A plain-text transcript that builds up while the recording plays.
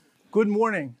Good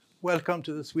morning. Welcome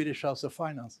to the Swedish House of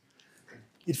Finance.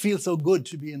 It feels so good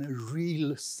to be in a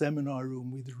real seminar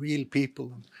room with real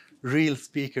people and real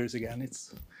speakers again.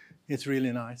 It's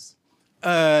really nice.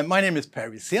 My name is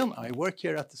Per Wisén. I work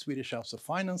here at the Swedish House of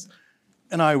Finance,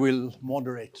 and I will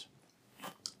moderate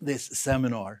this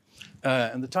seminar.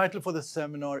 And the title for the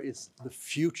seminar is The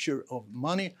Future of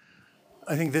Money.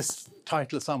 I think this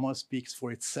title somehow speaks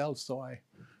for itself, so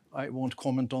I won't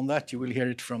comment on that. You will hear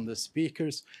it from the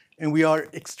speakers. And we are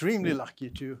extremely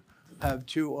lucky to have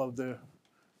two of the,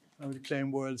 I would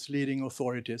claim, world's leading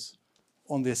authorities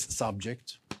on this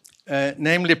subject,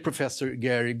 namely Professor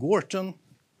Gary Gorton.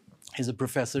 He's a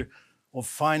professor of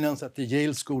finance at the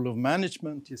Yale School of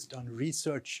Management. He's done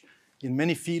research in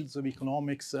many fields of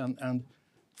economics and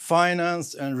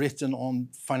finance and written on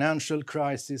financial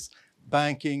crisis,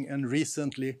 banking, and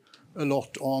recently a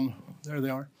lot on, there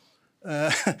they are,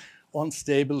 on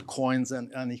stable coins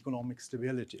and economic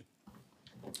stability.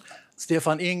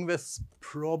 Stefan Ingves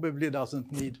probably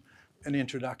doesn't need an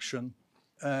introduction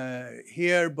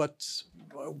here, but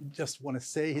I just want to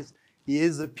say he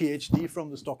is a PhD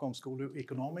from the Stockholm School of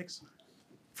Economics.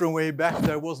 From way back,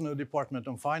 there was no Department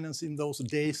of Finance in those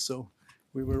days, so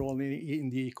we were only in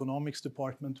the economics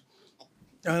department.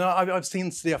 And I've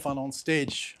seen Stefan on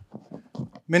stage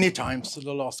many times in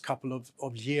the last couple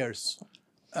of years,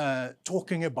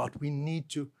 talking about we need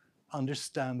to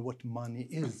understand what money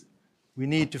is. We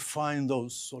need to find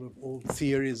those sort of old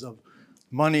theories of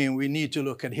money, and we need to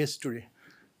look at history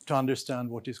to understand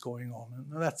what is going on.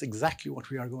 And that's exactly what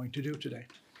we are going to do today.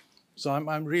 So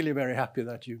I'm really very happy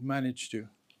that you managed to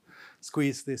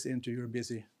squeeze this into your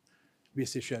busy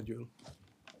schedule.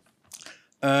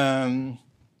 And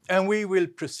we will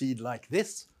proceed like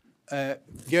this.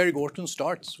 Gary Gorton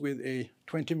starts with a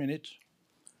 20-minute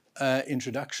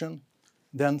introduction,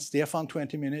 then Stefan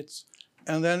 20 minutes,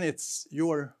 and then it's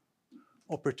your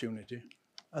opportunity.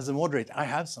 As a moderator, I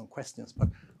have some questions, but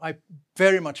I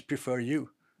very much prefer you.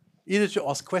 Either to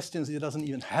ask questions, it doesn't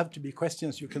even have to be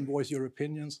questions, you can voice your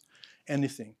opinions,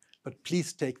 anything. But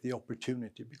please take the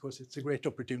opportunity, because it's a great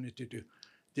opportunity to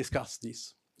discuss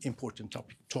these important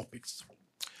topics.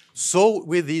 So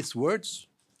with these words,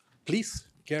 please,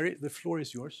 Gary, the floor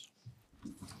is yours.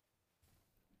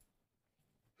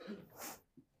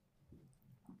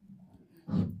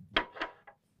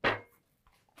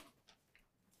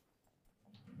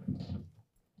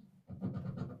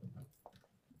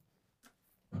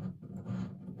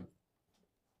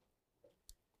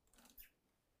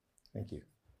 Thank you.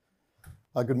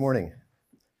 Good morning.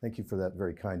 Thank you for that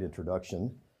very kind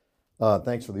introduction.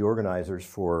 Thanks for the organizers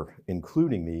for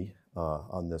including me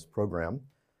on this program.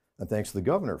 And thanks to the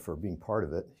governor for being part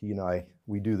of it. He and I,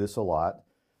 we do this a lot,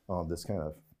 this kind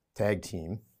of tag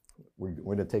team. We're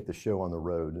going to take the show on the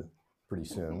road pretty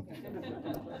soon.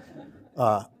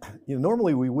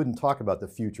 Normally we wouldn't talk about the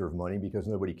future of money because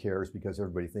nobody cares, because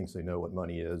everybody thinks they know what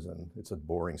money is and it's a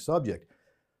boring subject.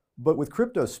 But with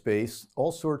crypto space,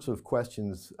 all sorts of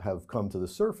questions have come to the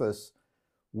surface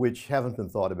which haven't been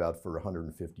thought about for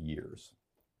 150 years.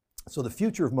 So the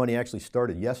future of money actually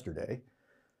started yesterday,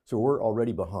 so we're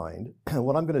already behind.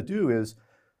 What I'm going to do is,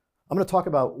 I'm going to talk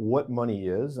about what money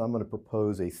is, I'm going to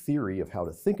propose a theory of how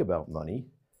to think about money,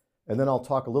 and then I'll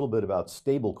talk a little bit about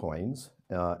stable coins,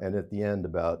 and at the end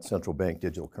about central bank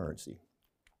digital currency.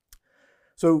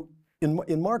 So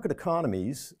in market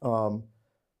economies,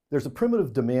 there's a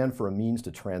primitive demand for a means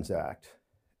to transact.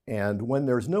 And when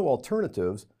there's no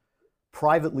alternatives,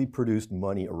 privately produced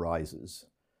money arises.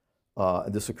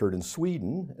 This occurred in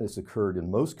Sweden, and it's occurred in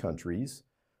most countries.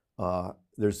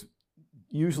 There's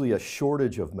usually a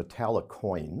shortage of metallic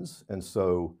coins, and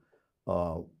so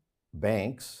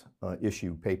banks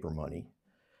issue paper money.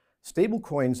 Stable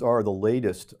coins are the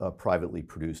latest privately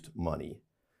produced money.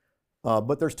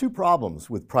 But there's two problems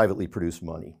with privately produced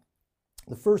money.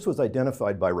 The first was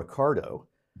identified by Ricardo,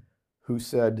 who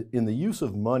said, in the use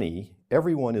of money,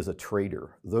 everyone is a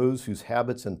trader. Those whose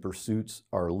habits and pursuits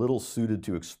are little suited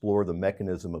to explore the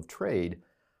mechanism of trade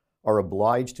are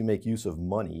obliged to make use of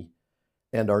money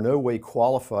and are no way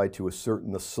qualified to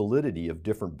ascertain the solidity of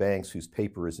different banks whose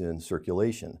paper is in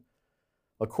circulation.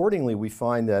 Accordingly, we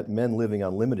find that men living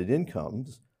on limited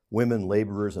incomes, women,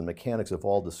 laborers, and mechanics of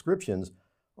all descriptions,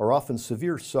 are often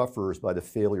severe sufferers by the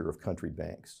failure of country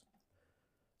banks.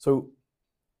 So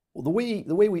the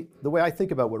way I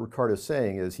think about what Ricardo's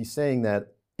saying is, he's saying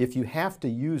that if you have to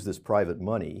use this private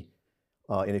money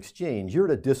in exchange, you're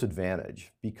at a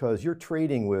disadvantage because you're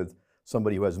trading with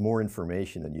somebody who has more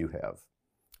information than you have,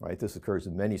 right? This occurs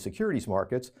in many securities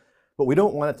markets, but we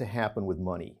don't want it to happen with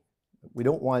money. We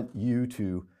don't want you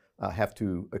to have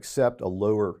to accept a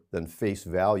lower than face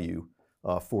value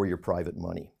for your private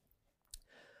money.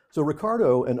 So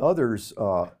Ricardo and others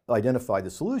identified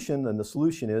the solution, and the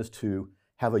solution is to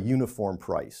have a uniform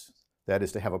price. That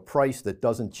is to have a price that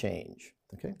doesn't change,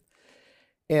 okay?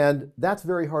 And that's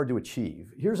very hard to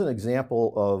achieve. Here's an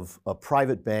example of a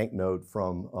private banknote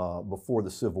from before the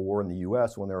Civil War in the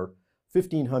US, when there were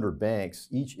 1,500 banks,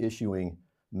 each issuing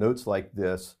notes like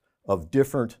this of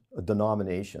different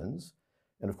denominations.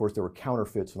 And of course, there were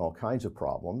counterfeits and all kinds of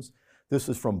problems. This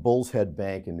is from Bull's Head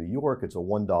Bank in New York. It's a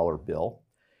 $1 bill.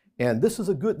 And this is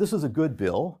a good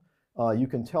bill. You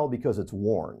can tell because it's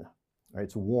worn. Right?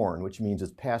 It's worn, which means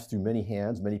it's passed through many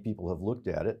hands. Many people have looked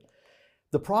at it.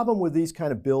 The problem with these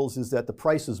kind of bills is that the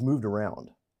price has moved around.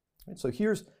 Right? So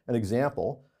here's an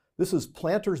example. This is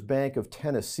Planters Bank of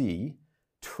Tennessee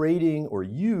trading or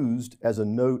used as a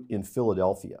note in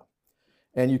Philadelphia.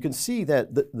 And you can see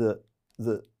that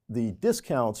the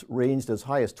discounts ranged as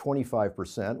high as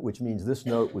 25%, which means this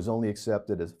note was only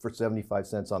accepted for 75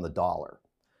 cents on the dollar,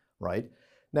 right?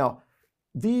 Now,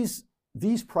 these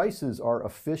prices are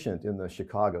efficient in the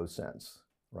Chicago sense,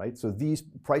 right? So these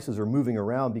prices are moving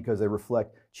around because they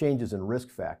reflect changes in risk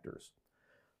factors.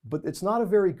 But it's not a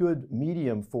very good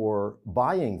medium for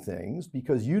buying things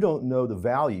because you don't know the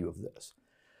value of this.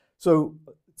 So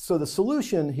the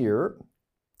solution here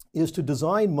is to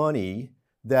design money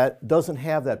that doesn't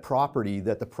have that property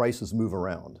that the prices move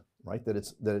around, right? That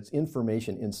it's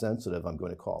information insensitive, I'm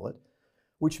going to call it,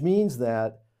 which means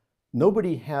that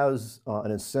nobody has an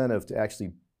incentive to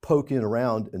actually poke in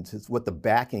around into what the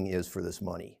backing is for this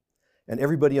money. And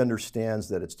everybody understands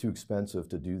that it's too expensive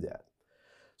to do that.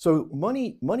 So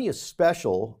money is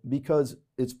special because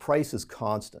its price is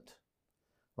constant,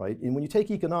 right? And when you take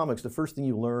economics, the first thing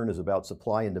you learn is about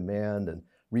supply and demand, and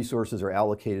resources are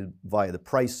allocated via the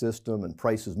price system, and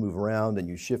prices move around, and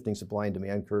you're shifting supply and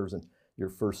demand curves in your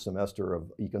first semester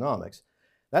of economics.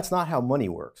 That's not how money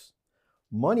works.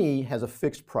 Money has a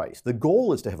fixed price. The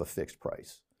goal is to have a fixed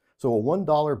price. So a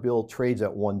 $1 bill trades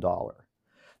at $1.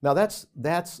 Now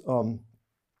that's going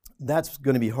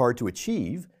to be hard to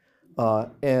achieve.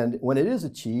 And when it is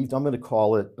achieved, I'm going to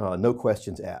call it no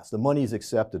questions asked. The money is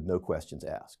accepted, no questions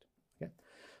asked. Okay?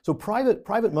 So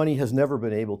private money has never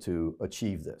been able to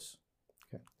achieve this.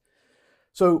 Okay?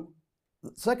 So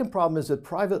the second problem is that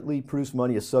privately produced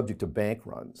money is subject to bank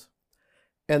runs.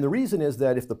 And the reason is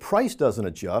that if the price doesn't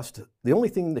adjust, the only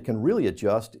thing that can really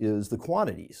adjust is the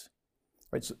quantities.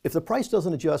 Right? So if the price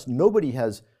doesn't adjust, nobody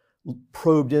has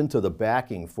probed into the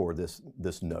backing for this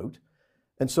note.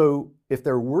 And so if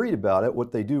they're worried about it,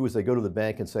 what they do is they go to the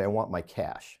bank and say, I want my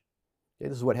cash. Okay,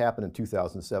 this is what happened in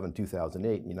 2007,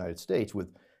 2008 in the United States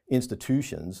with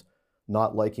institutions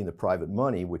not liking the private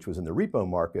money, which was in the repo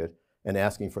market, and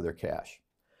asking for their cash.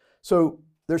 So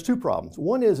there's two problems.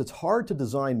 One is it's hard to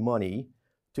design money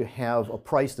to have a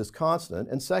price that's constant.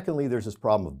 And secondly, there's this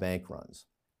problem of bank runs.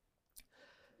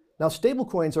 Now,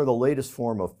 stablecoins are the latest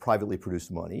form of privately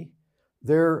produced money.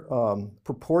 They're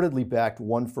purportedly backed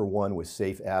one-for-one with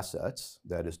safe assets,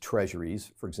 that is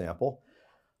treasuries, for example.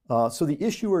 So the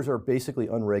issuers are basically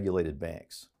unregulated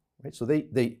banks. Right? So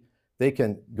they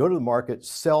can go to the market,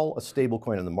 sell a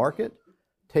stablecoin in the market,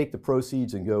 take the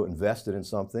proceeds and go invest it in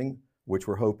something, which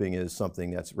we're hoping is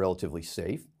something that's relatively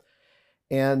safe.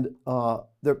 And but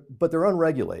they're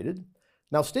unregulated.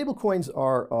 Now,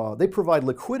 stablecoins they provide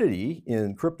liquidity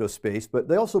in crypto space, but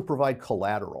they also provide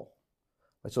collateral.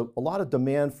 So a lot of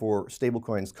demand for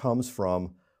stablecoins comes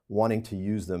from wanting to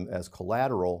use them as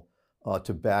collateral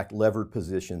to back levered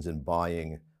positions in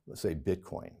buying, let's say,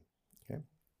 Bitcoin. Okay?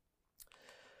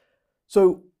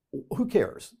 So who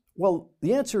cares? Well,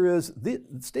 the answer is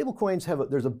stablecoins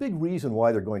there's a big reason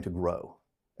why they're going to grow.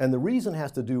 And the reason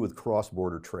has to do with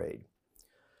cross-border trade.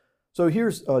 So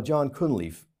here's John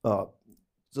Kunleaf.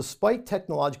 Despite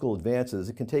technological advances,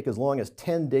 it can take as long as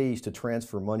 10 days to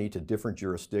transfer money to different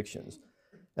jurisdictions.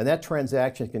 And that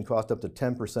transaction can cost up to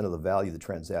 10% of the value of the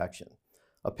transaction.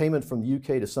 A payment from the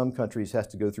UK to some countries has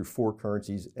to go through 4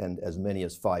 currencies and as many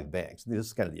as 5 banks. This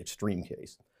is kind of the extreme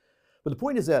case. But the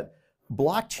point is that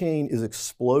blockchain is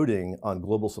exploding on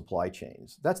global supply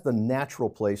chains. That's the natural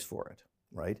place for it,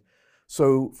 right?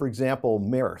 So, for example,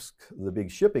 Maersk, the big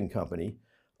shipping company,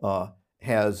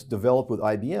 has developed with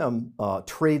IBM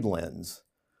TradeLens,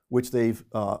 which they've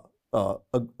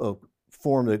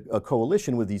formed a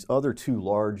coalition with these other 2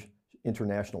 large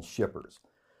international shippers.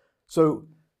 So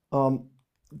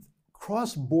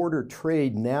cross-border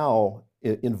trade now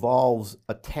involves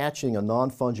attaching a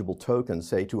non-fungible token,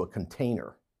 say, to a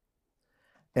container.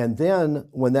 And then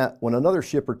when another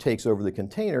shipper takes over the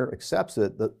container, accepts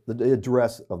it, the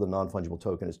address of the non-fungible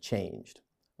token is changed.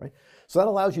 Right? So that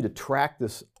allows you to track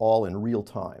this all in real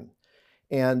time.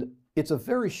 And it's a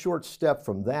very short step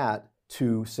from that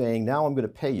to saying, now I'm going to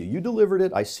pay you. You delivered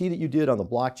it. I see that you did on the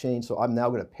blockchain, so I'm now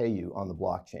going to pay you on the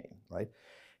blockchain, right?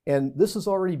 And this is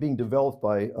already being developed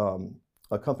by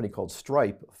a company called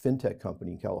Stripe, a fintech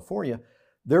company in California.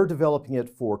 They're developing it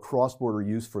for cross-border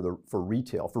use for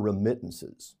retail, for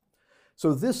remittances.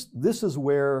 So this is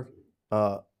where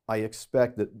I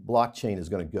expect that blockchain is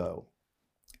going to go.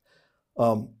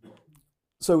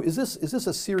 So is this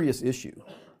a serious issue?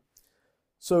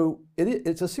 So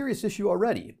it's a serious issue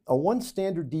already. A 1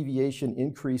 standard deviation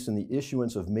increase in the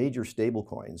issuance of major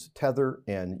stablecoins, Tether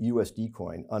and USD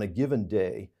Coin, on a given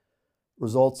day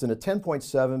results in a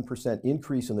 10.7%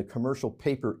 increase in the commercial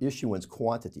paper issuance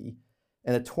quantity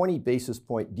and a 20 basis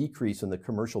point decrease in the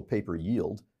commercial paper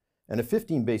yield and a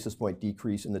 15 basis point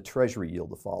decrease in the treasury yield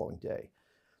the following day.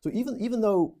 So even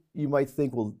though you might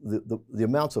think, well, the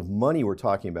amounts of money we're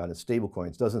talking about in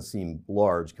stablecoins doesn't seem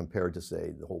large compared to,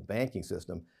 say, the whole banking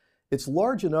system, it's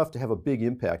large enough to have a big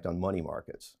impact on money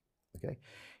markets, okay?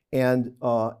 And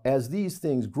as these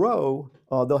things grow,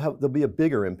 there'll be a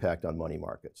bigger impact on money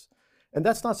markets. And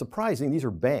that's not surprising. These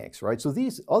are banks, right? So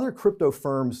these other crypto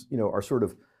firms, are sort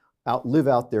of live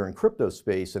out there in crypto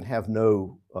space and have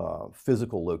no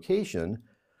physical location.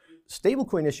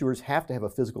 Stablecoin issuers have to have a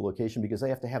physical location because they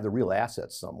have to have the real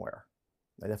assets somewhere.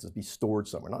 They have to be stored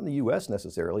somewhere, not in the US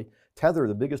necessarily. Tether,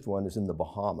 the biggest one, is in the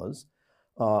Bahamas.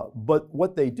 But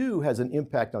what they do has an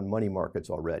impact on money markets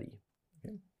already.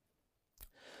 Okay?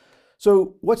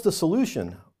 So what's the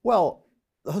solution? Well,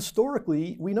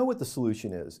 historically, we know what the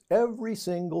solution is. Every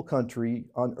single country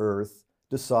on Earth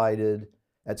decided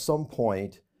at some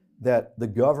point that the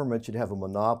government should have a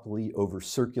monopoly over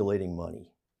circulating money.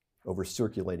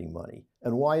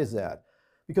 And why is that?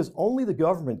 Because only the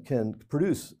government can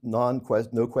produce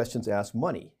no questions asked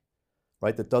money,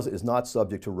 right? That is not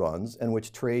subject to runs and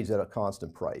which trades at a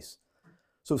constant price.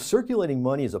 So circulating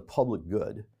money is a public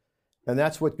good, and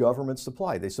that's what governments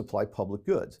supply. They supply public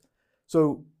goods.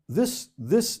 So this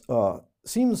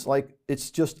seems like it's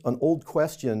just an old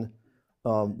question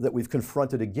that we've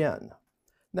confronted again.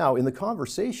 Now, in the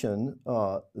conversation,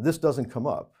 this doesn't come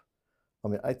up. I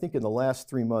mean, I think in the last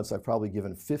 3 months, I've probably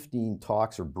given 15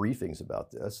 talks or briefings about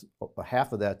this,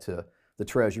 half of that to the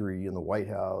Treasury and the White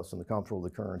House and the Comptroller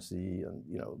of the Currency and,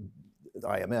 the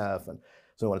IMF and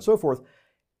so on and so forth.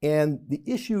 And the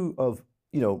issue of,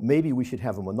 maybe we should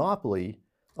have a monopoly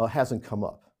hasn't come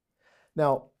up.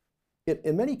 Now,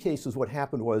 in many cases, what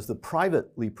happened was the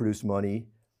privately produced money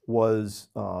was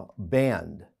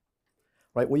banned,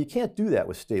 right? Well, you can't do that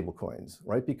with stablecoins,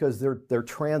 right? Because they're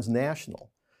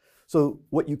transnational. So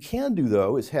what you can do,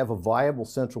 though, is have a viable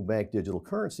central bank digital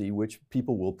currency, which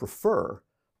people will prefer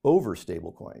over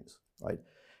stablecoins, right?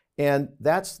 And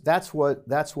that's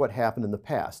what happened in the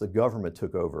past. The government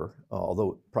took over,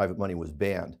 although private money was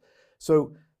banned.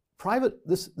 So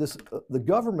the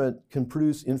government can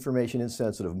produce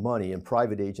information-insensitive money, and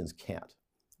private agents can't.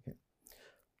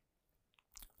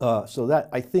 Okay. So that,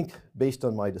 I think, based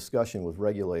on my discussion with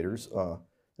regulators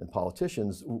and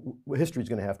politicians, history is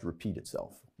going to have to repeat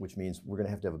itself, which means we're going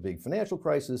to have a big financial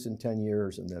crisis in 10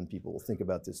 years, and then people will think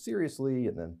about this seriously,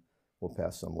 and then we'll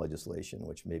pass some legislation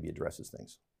which maybe addresses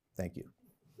things. Thank you.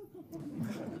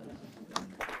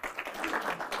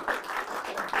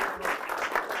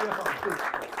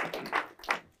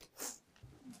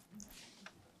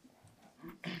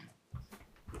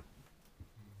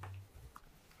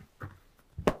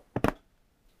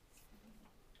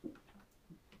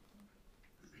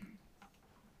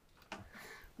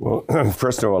 Well,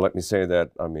 first of all, let me say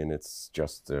that, it's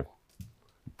just a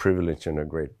privilege and a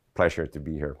great pleasure to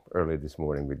be here early this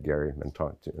morning with Gary and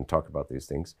talk about these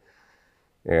things.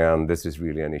 And this is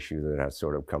really an issue that has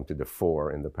sort of come to the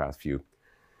fore in the past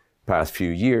few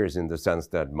years, in the sense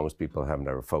that most people have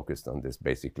never focused on this,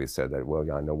 basically said that, well,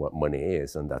 yeah, I know what money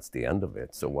is, and that's the end of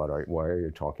it. So why are you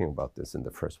talking about this in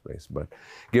the first place? But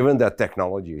given that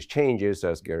technology changes,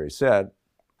 as Gary said,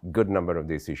 a good number of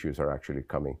these issues are actually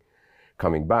coming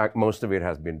back. Most of it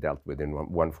has been dealt with in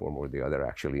one form or the other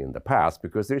actually in the past,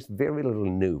 because there's very little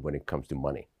new when it comes to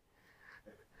money.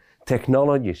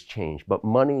 Technology has changed, but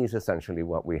money is essentially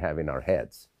what we have in our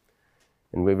heads.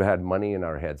 And we've had money in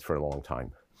our heads for a long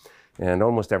time. And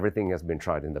almost everything has been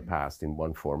tried in the past in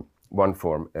one form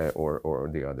or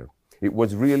the other. It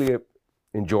was really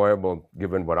enjoyable,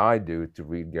 given what I do, to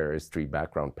read Gary's 3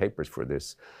 background papers for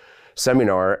this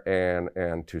seminar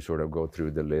and to sort of go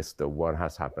through the list of what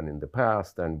has happened in the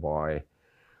past and why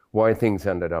things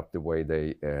ended up the way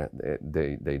they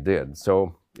did.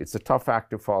 So it's a tough act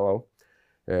to follow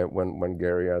when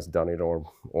Gary has done it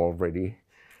already.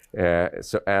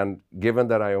 And given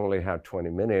that I only have 20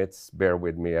 minutes, bear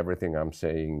with me, everything I'm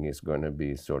saying is going to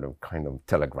be sort of kind of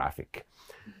telegraphic.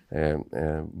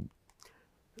 Now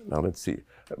let's see.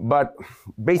 But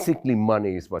basically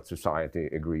money is what society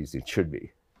agrees it should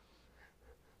be.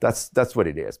 That's what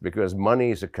it is, because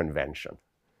money is a convention.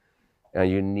 And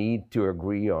you need to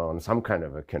agree on some kind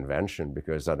of a convention,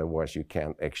 because otherwise you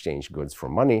can't exchange goods for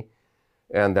money.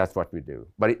 And that's what we do.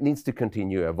 But it needs to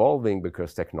continue evolving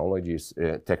because technologies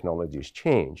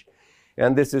change.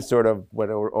 And this is sort of what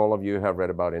all of you have read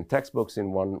about in textbooks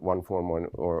in one form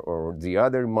or the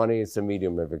other. Money is a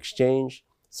medium of exchange,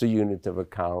 it's a unit of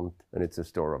account, and it's a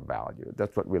store of value.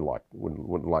 That's what we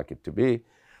would like it to be.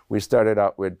 We started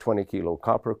out with 20-kilo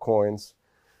copper coins,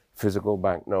 physical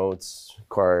banknotes,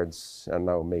 cards, and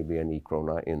now maybe an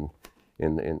e-krona in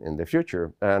the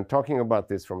future. And talking about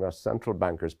this from a central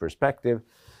banker's perspective,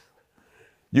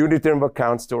 unit of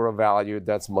account, store of value,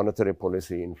 that's monetary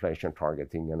policy, inflation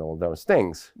targeting, and all those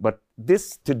things. But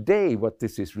this today, what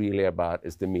this is really about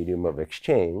is the medium of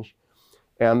exchange.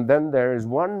 And then there is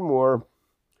one more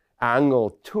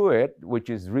angle to it, which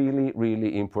is really,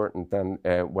 really important and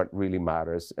what really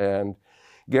matters. And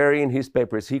Gary, in his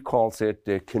papers, he calls it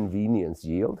the convenience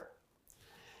yield.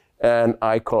 And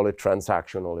I call it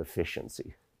transactional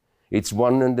efficiency. It's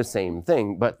one and the same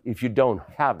thing, but if you don't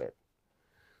have it,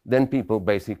 then people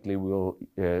basically will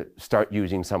start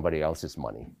using somebody else's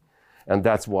money. And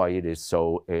that's why it is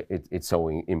so, it's so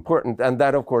important. And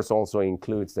that, of course, also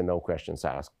includes the no questions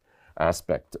asked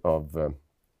aspect of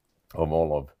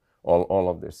all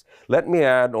of this. Let me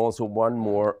add also one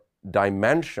more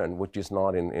dimension, which is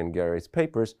not in Gary's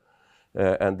papers,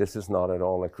 and this is not at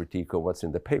all a critique of what's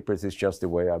in the papers, it's just the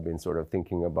way I've been sort of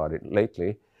thinking about it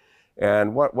lately.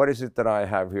 And what is it that I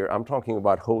have here? I'm talking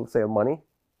about wholesale money,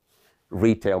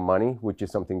 retail money, which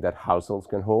is something that households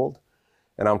can hold.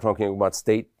 And I'm talking about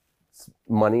state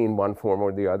money in one form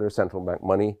or the other, central bank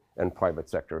money, and private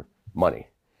sector money.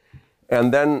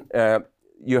 And then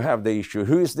you have the issue,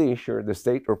 who is the issuer, the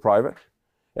state or private?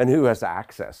 And who has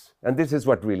access? And this is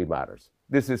what really matters.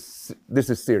 This is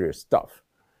serious stuff.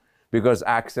 Because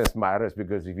access matters,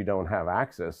 because if you don't have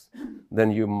access, then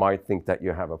you might think that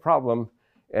you have a problem.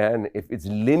 And if it's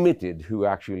limited who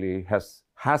actually has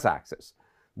access,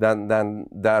 then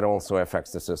that also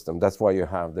affects the system. That's why you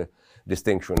have the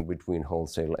distinction between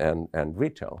wholesale and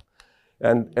retail.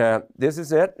 And this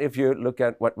is it. If you look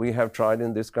at what we have tried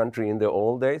in this country in the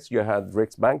old days, you had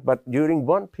Riksbank, but during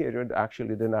one period,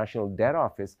 actually, the National Debt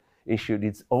Office issued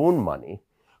its own money,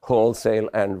 wholesale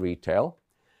and retail.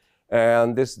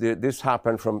 And this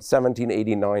happened from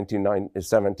 1789 to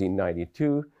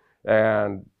 1792,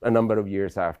 and a number of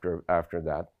years after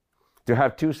that. To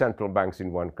have two central banks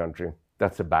in one country,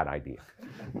 that's a bad idea.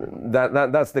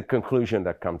 That's the conclusion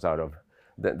that comes out of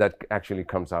that actually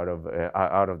comes out of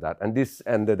that. And this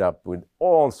ended up with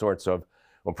all sorts of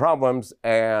problems,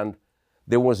 and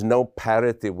there was no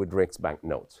parity with Riksbank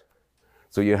notes.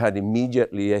 So you had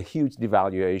immediately a huge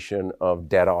devaluation of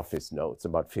debt office notes,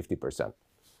 about 50%.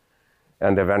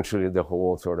 And eventually the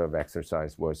whole sort of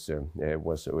exercise was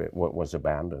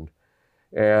abandoned.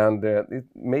 And it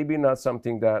may be not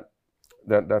something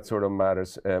that sort of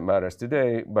matters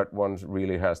today, but one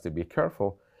really has to be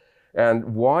careful.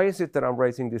 And why is it that I'm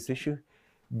raising this issue?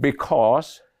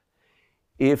 Because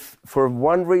if for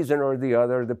one reason or the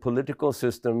other, the political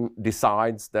system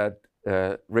decides that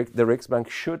the Riksbank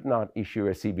should not issue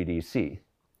a CBDC,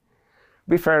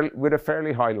 with a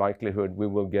fairly high likelihood, we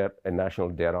will get a National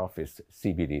Debt Office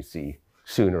CBDC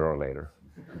sooner or later,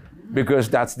 because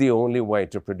that's the only way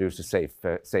to produce a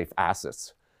safe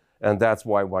assets, and that's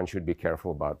why one should be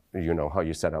careful about how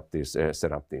you set up these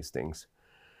things.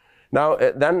 Now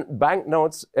then,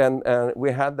 banknotes, and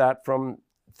we had that from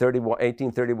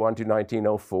 1831 to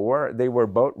 1904. They were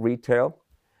both retail,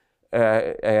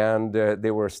 and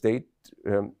they were state.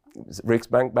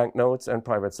 Riksbank banknotes and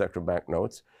private sector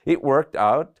banknotes. It worked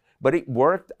out, but it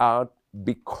worked out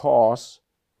because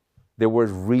there were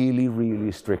really,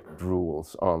 really strict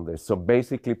rules on this. So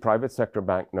basically, private sector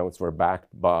banknotes were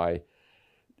backed by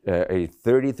a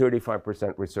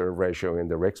 30-35% reserve ratio in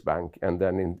the Riksbank, and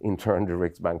then in turn, the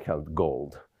Riksbank held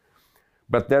gold.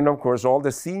 But then, of course, all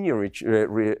the seniorage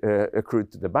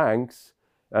accrued to the banks.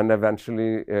 And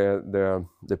eventually, the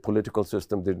political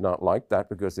system did not like that,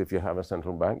 because if you have a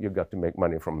central bank, you've got to make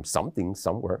money from something,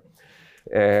 somewhere.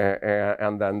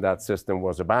 And then that system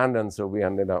was abandoned, so we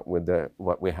ended up with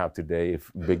what we have today,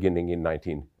 beginning in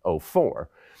 1904.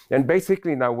 And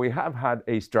basically now we have had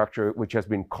a structure which has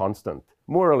been constant,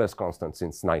 more or less constant,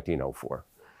 since 1904.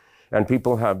 And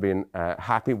people have been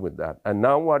happy with that. And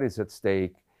now what is at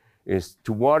stake is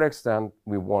to what extent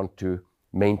we want to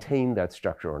maintain that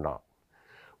structure or not.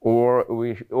 Or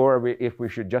if we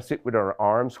should just sit with our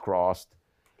arms crossed,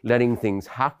 letting things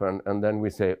happen, and then we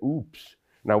say, oops,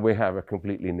 now we have a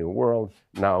completely new world,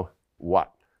 now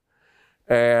what?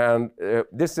 And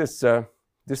this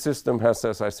system has,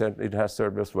 as I said, it has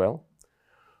served us well.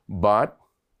 But,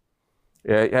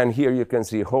 and here you can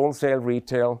see wholesale,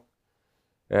 retail,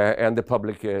 and the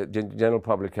public, general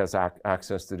public has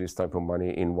access to this type of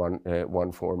money in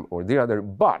one form or the other.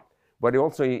 But what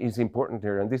also is important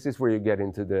here, and this is where you get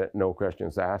into the no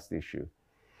questions asked issue.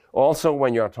 Also,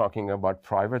 when you're talking about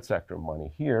private sector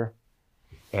money here,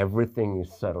 everything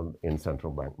is settled in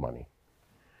central bank money,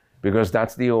 because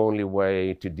that's the only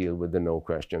way to deal with the no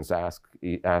questions asked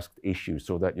issue,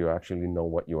 so that you actually know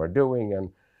what you are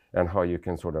doing and how you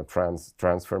can sort of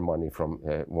transfer money from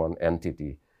one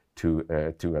entity to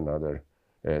another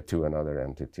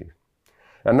entity.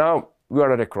 And now we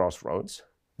are at a crossroads.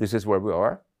 This is where we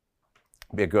are,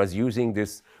 because using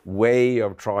this way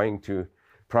of trying to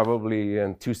probably,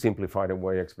 in too simplified a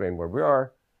way, explain where we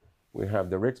are, we have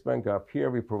the Riksbank up here.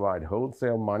 We provide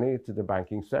wholesale money to the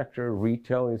banking sector.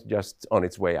 Retail is just on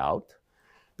its way out,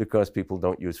 because people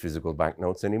don't use physical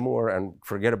banknotes anymore, and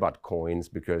forget about coins,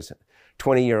 because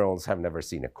 20-year-olds have never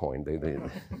seen a coin.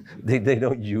 They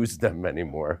don't use them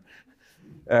anymore.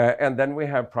 And then we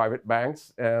have private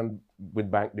banks and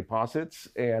with bank deposits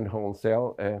and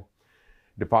wholesale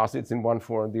deposits in one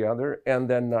form or the other. And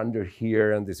then under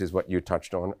here, and this is what you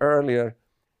touched on earlier,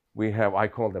 we have, I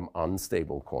call them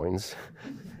unstable coins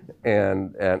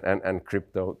and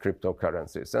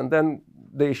cryptocurrencies. And then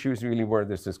the issue is really where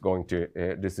this is going to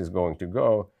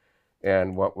go,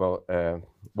 and what will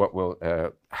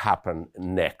happen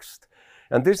next.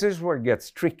 And this is where it gets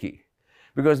tricky,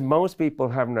 because most people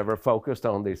have never focused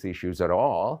on these issues at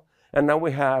all. And now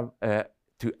we have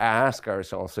to ask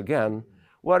ourselves again,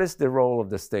 what is the role of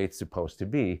the state supposed to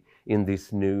be in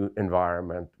this new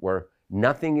environment where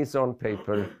nothing is on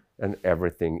paper and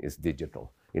everything is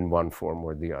digital in one form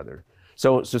or the other?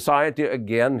 So society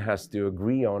again has to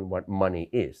agree on what money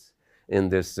is in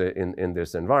this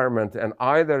environment, and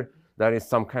either that is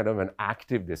some kind of an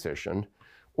active decision,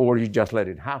 or you just let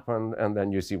it happen and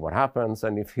then you see what happens.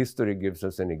 And if history gives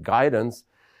us any guidance,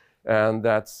 and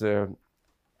that's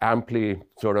amply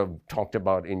sort of talked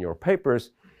about in your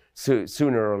papers, so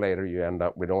sooner or later you end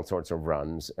up with all sorts of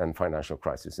runs and financial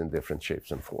crises in different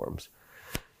shapes and forms.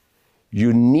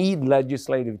 You need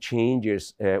legislative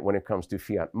changes when it comes to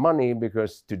fiat money,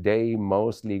 because today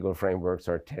most legal frameworks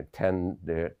are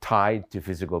tied to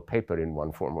physical paper in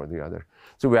one form or the other.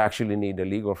 So we actually need a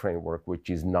legal framework which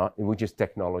is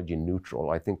technology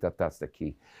neutral. I think that that's the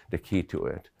key to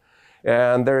it.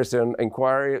 And there's an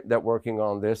inquiry that working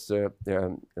on this,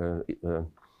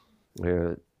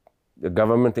 the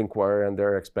government inquiry, and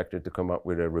they're expected to come up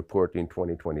with a report in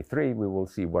 2023. We will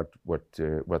see what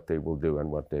they will do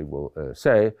and what they will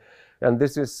say. And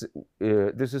this is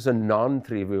a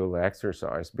non-trivial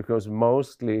exercise, because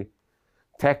mostly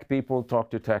tech people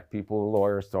talk to tech people,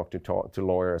 lawyers talk to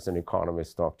lawyers, and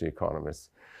economists talk to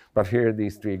economists. But here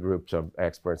these three groups of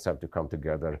experts have to come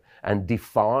together and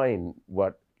define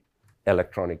what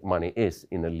electronic money is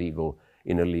in a legal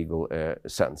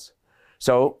sense.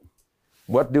 So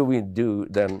what do we do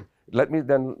then? Let me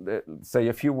then say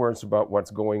a few words about what's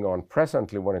going on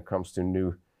presently when it comes to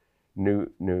new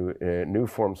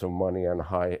forms of money and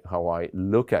how I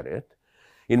look at it.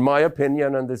 In my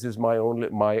opinion, and this is my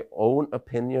own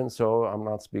opinion, so I'm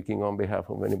not speaking on behalf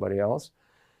of anybody else,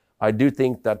 I do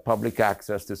think that public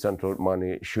access to central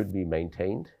money should be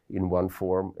maintained in one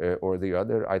form or the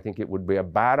other. I think it would be a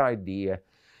bad idea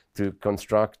to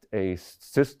construct a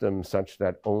system such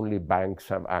that only banks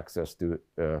have access to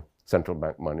central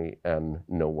bank money and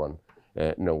no one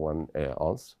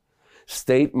else.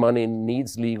 State money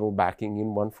needs legal backing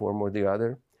in one form or the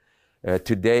other.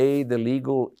 Today, the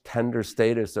legal tender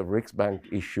status of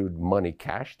Riksbank issued money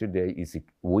cash today is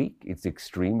weak. It's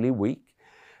extremely weak.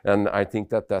 And I think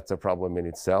that that's a problem in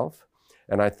itself.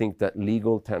 And I think that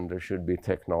legal tender should be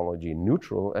technology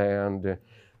neutral. And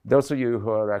those of you who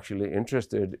are actually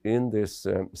interested in this,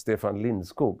 Stefan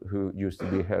Lindskog, who used to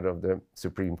be head of the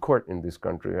Supreme Court in this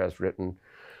country, has written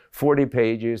 40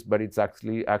 pages, but it's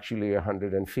actually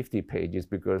 150 pages,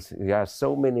 because he has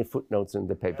so many footnotes in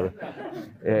the paper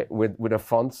with a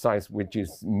font size which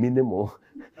is minimal,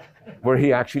 where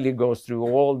he actually goes through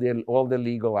all the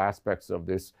legal aspects of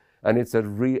this. And it's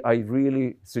I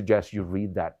really suggest you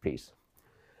read that piece.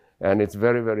 And it's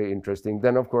very, very interesting.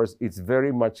 Then, of course, it's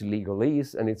very much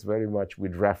legalese, and it's very much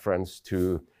with reference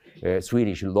to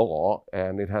Swedish law,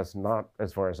 and it has not,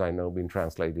 as far as I know, been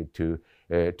translated to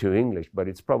to English, but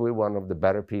it's probably one of the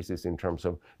better pieces in terms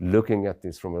of looking at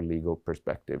this from a legal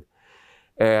perspective.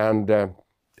 And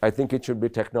I think it should be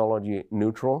technology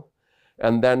neutral.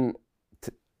 And then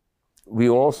we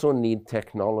also need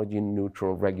technology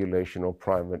neutral regulation of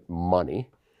private money.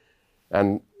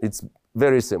 And it's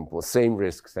very simple, same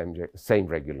risk, same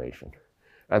regulation.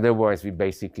 Otherwise, we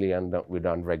basically end up with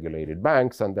unregulated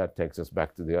banks, and that takes us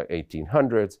back to the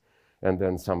 1800s. And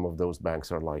then some of those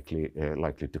banks are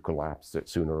likely to collapse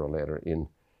sooner or later in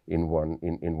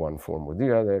one form or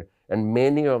the other. And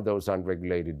many of those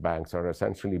unregulated banks are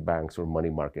essentially banks or money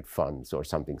market funds or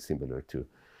something similar to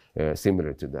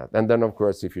that. And then, of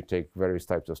course, if you take various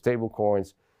types of stable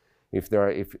coins, if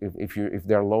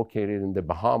they're located in the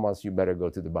Bahamas, you better go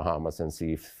to the Bahamas and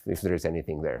see if there is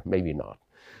anything there. Maybe not.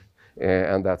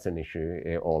 And that's an issue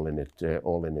all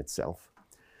in itself.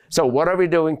 So what are we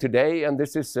doing today? And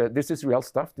this is real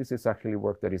stuff. This is actually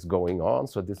work that is going on.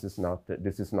 So this is not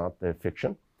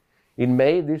fiction. In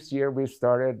May this year, we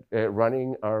started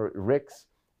running our RIX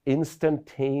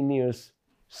instantaneous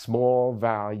small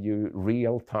value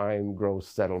real-time gross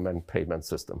settlement payment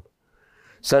system,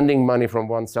 sending money from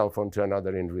one cell phone to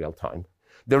another in real time.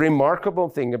 The remarkable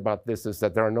thing about this is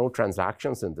that there are no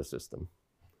transactions in the system.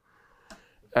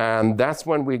 And that's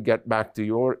when we get back to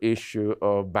your issue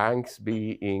of banks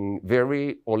being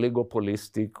very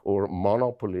oligopolistic or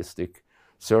monopolistic.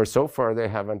 So far they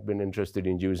haven't been interested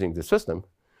in using the system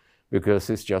because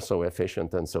it's just so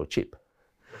efficient and so cheap.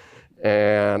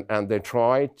 And they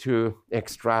try to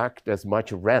extract as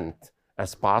much rent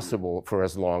as possible for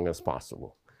as long as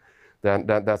possible.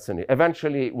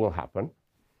 Eventually it will happen.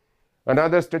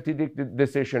 Another strategic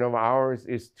decision of ours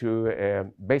is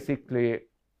to basically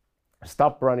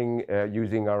stop running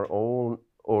using our own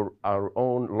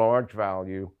large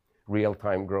value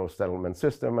real-time gross settlement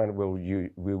system, and we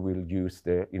will use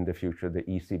in the future the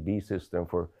ECB system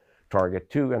for Target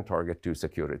 2 and Target 2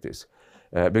 securities,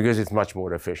 because it's much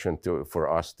more efficient for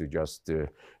us to just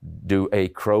do a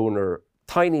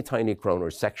tiny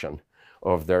kroner section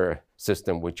of their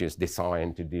system, which is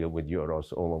designed to deal with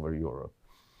euros all over Europe.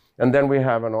 And then we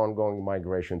have an ongoing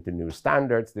migration to new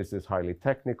standards. This is highly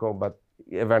technical, but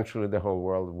eventually the whole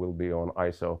world will be on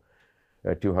ISO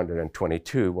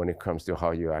 222 when it comes to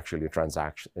how you actually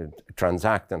transact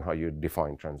and how you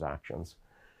define transactions.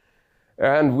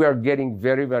 And we are getting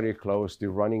very, very close to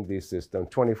running this system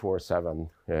 24/7,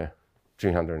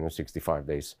 365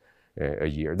 days a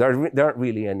year. There aren't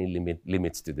really any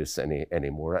limits to this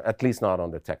anymore, at least not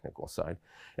on the technical side.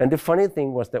 And the funny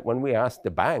thing was that when we asked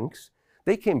the banks,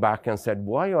 they came back and said,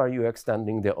 "Why are you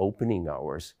extending the opening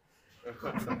hours?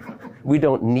 We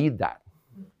don't need that."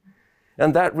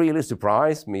 And that really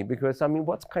surprised me because, I mean,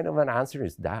 what kind of an answer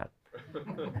is that?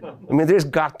 I mean, there's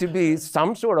got to be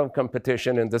some sort of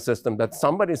competition in the system that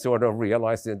somebody sort of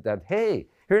realized that, hey,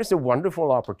 here's a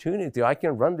wonderful opportunity. I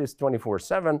can run this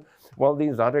 24/7 while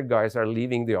these other guys are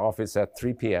leaving the office at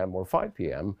 3 p.m. or 5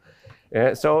 p.m.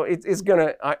 So it's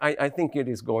gonna. I think it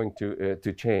is going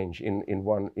to change in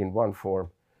one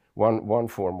form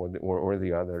or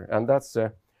the other, and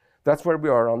that's where we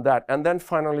are on that. And then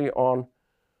finally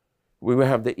we will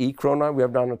have the e-krona. We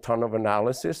have done a ton of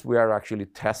analysis. We are actually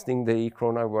testing the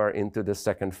e-krona. We're into the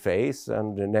second phase,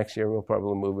 and next year we'll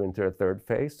probably move into a third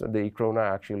phase. So the e-krona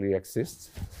actually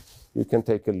exists. You can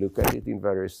take a look at it in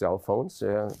various cell phones,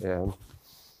 and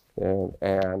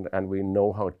we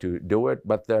know how to do it.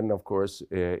 But then, of course,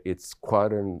 it's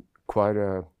quite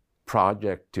a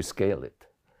project to scale it.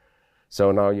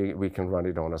 So now we can run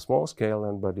it on a small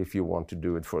scale, but if you want to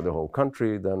do it for the whole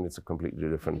country, then it's a completely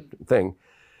different thing.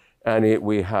 And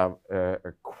we have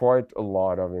quite a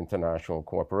lot of international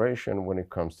cooperation when it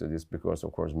comes to this, because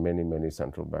of course many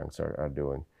central banks are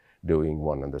doing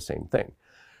one and the same thing.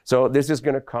 So this is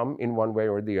going to come in one way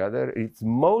or the other. It's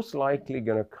most likely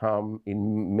going to come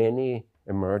in many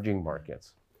emerging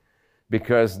markets,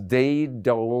 because they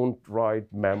don't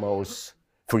write memos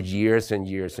for years and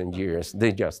years and years.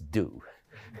 They just do.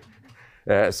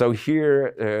 So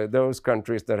here, those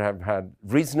countries that have had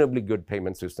reasonably good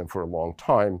payment system for a long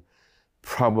time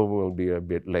probably will be a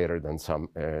bit later than some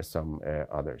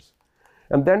others.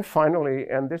 And then finally,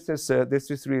 and this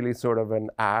is really sort of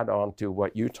an add-on to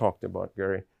what you talked about,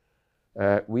 Gary.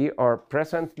 We are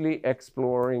presently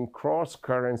exploring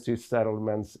cross-currency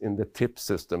settlements in the TIP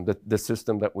system, the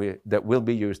system that will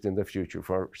be used in the future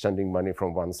for sending money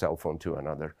from one cell phone to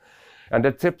another. And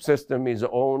the TIP system is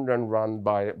owned and run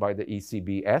by the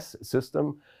ECBS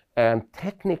system. And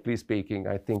technically speaking,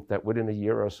 I think that within a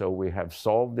year or so, we have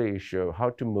solved the issue of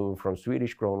how to move from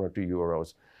Swedish krona to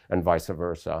euros and vice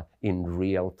versa in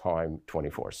real time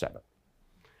 24/7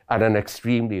 at an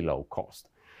extremely low cost.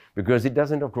 because it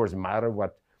doesn't, of course, matter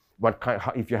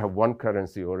if you have one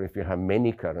currency or if you have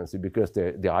many currency, because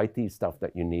the IT stuff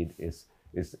that you need is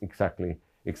exactly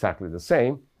the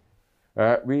same.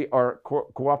 We are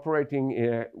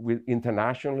cooperating with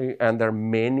internationally, and there are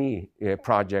many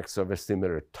projects of a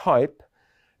similar type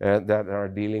that are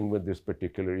dealing with this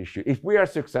particular issue. If we are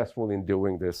successful in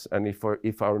doing this, and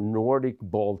if our Nordic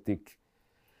Baltic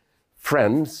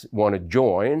friends want to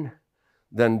join,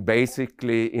 then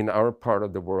basically in our part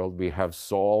of the world we have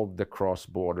solved the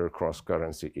cross-border,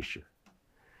 cross-currency issue.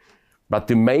 But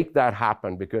to make that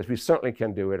happen, because we certainly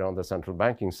can do it on the central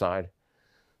banking side,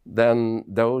 then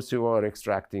those who are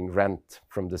extracting rent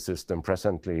from the system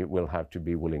presently will have to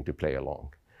be willing to play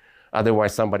along.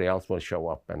 Otherwise, somebody else will show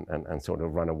up and sort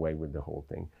of run away with the whole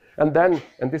thing. And then,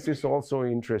 and this is also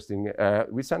interesting,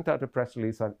 we sent out a press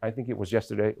release, I think it was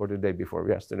yesterday or the day before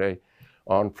yesterday,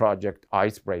 on Project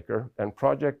Icebreaker. And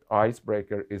Project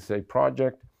Icebreaker is a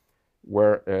project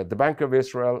where the Bank of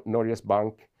Israel, Norges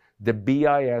Bank, the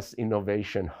BIS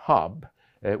Innovation Hub,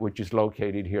 which is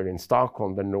located here in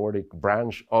Stockholm, the Nordic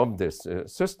branch of this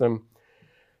system,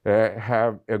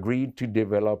 have agreed to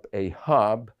develop a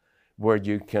hub where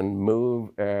you can move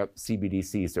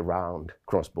CBDCs around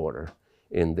cross-border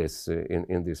in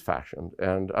this fashion.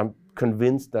 And I'm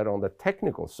convinced that on the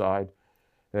technical side,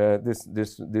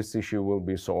 this issue will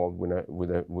be solved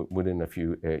within a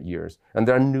few years. And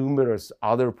there are numerous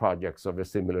other projects of a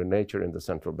similar nature in the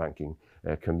central banking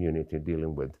community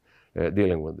dealing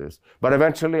with this. But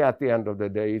eventually, at the end of the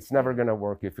day, it's never going to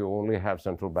work if you only have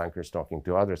central bankers talking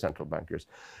to other central bankers.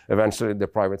 Eventually, the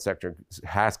private sector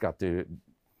has got to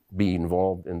be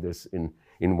involved in this in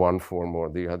one form or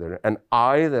the other. And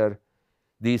either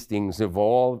these things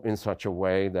evolve in such a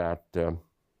way that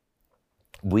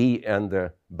we and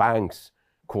the banks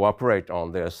cooperate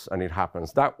on this and it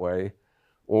happens that way,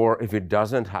 or if it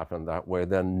doesn't happen that way,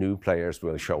 then new players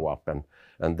will show up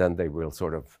and then they will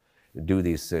sort of do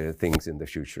these things in the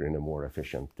future in a more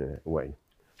efficient way.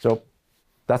 So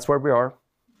that's where we are.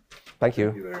 Thank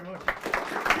you. Thank you very much.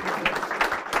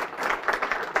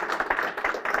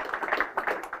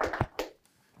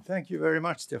 Thank you very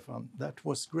much, Stefan. That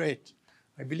was great.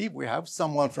 I believe we have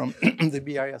someone from the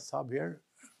BIS Hub here.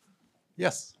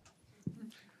 Yes.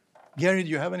 Gary, do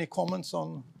you have any comments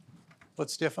on what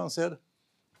Stefan said?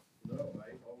 No,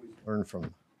 I always learn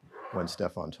from when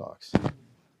Stefan talks.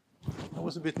 I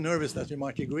was a bit nervous that you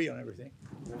might agree on everything.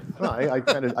 No,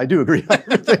 I do agree on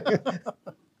everything.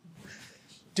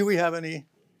 Do we have any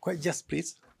questions? Yes,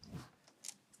 please.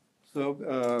 So,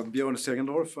 Björn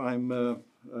Segendorf, I'm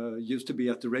used to be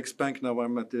at the Riksbank. Now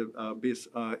I'm at the BIS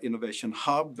Innovation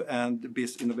Hub. And the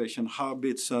BIS Innovation Hub,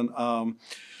 it's an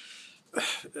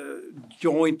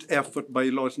joint effort by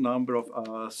a large number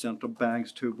of central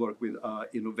banks to work with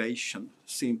innovation,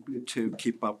 simply to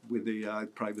keep up with the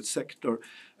private sector.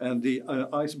 And the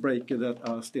icebreaker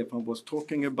that Stefan was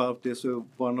talking about is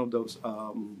one of those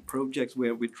projects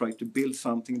where we try to build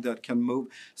something that can move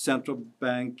central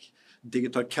bank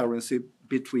digital currency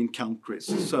between countries.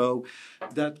 So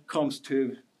that comes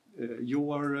to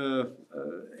your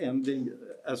ending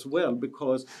as well,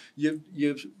 because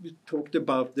you've talked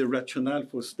about the rationale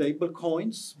for stable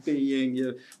coins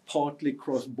being partly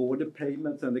cross-border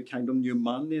payments and the kind of new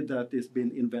money that has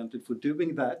been invented for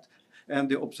doing that, and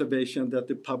the observation that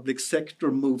the public sector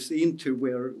moves into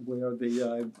where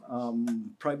the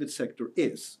private sector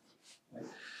is. Right?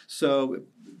 So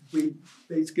we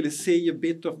basically see a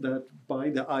bit of that by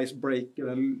the icebreaker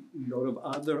and a lot of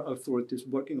other authorities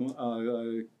working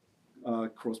on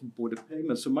cross-border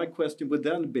payments. So my question would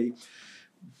then be,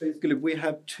 basically we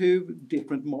have two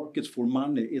different markets for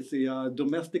money. It's the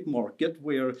domestic market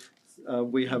where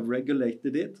we have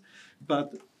regulated it,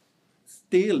 but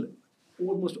still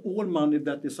almost all money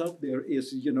that is out there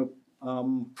is,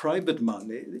 private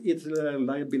money. It's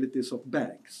liabilities of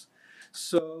banks.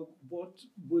 So what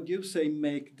would you say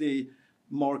make the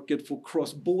market for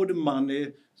cross-border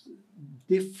money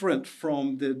different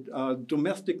from the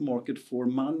domestic market for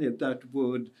money that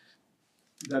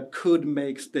could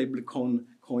make stablecoin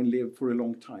live for a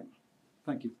long time?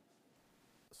 Thank you.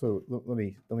 So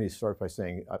let me start by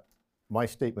saying, my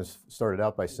statements started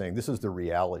out by saying this is the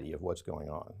reality of what's going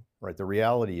on, right? The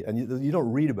reality, and you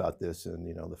don't read about this in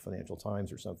the Financial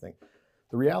Times or something.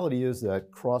 The reality is that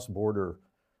cross-border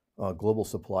global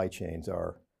supply chains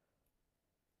are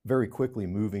very quickly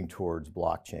moving towards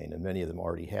blockchain, and many of them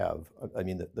already have. I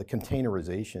mean, the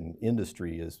containerization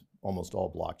industry is almost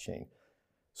all blockchain.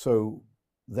 So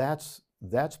that's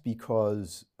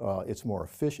because it's more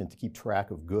efficient to keep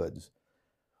track of goods.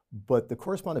 But the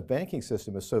correspondent banking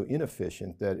system is so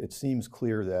inefficient that it seems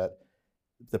clear that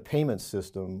the payment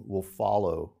system will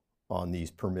follow on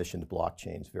these permissioned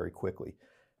blockchains very quickly.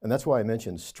 And that's why I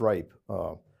mentioned Stripe.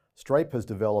 Stripe has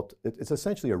developed, it's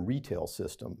essentially a retail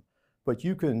system, but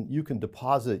you can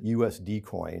deposit USD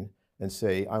coin and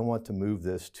say, I want to move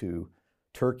this to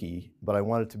Turkey, but I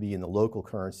want it to be in the local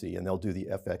currency, and they'll do the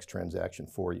FX transaction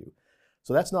for you.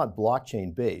 So that's not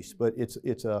blockchain based, but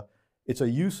it's a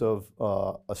use of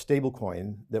a stable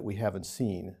coin that we haven't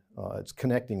seen. It's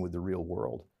connecting with the real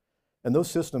world. And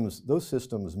those systems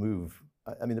move.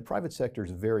 I mean, the private sector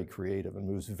is very creative and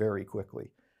moves very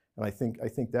quickly. And I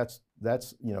think that's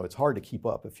it's hard to keep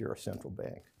up if you're a central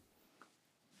bank.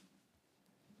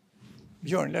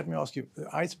 Björn, let me ask you,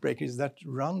 Icebreaker, is that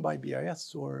run by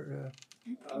BIS or?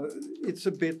 It's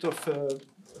a bit of a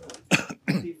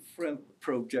different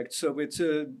project. So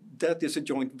that is a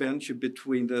joint venture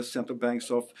between the central banks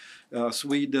of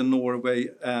Sweden, Norway,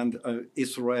 and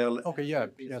Israel. Okay, yeah,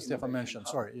 Stefan mentioned.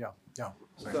 Sorry, yeah.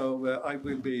 So I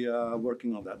will be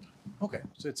working on that. Okay,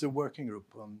 so it's a working group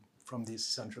from these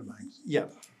central banks. Yeah.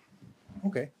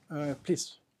 Okay,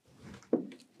 please.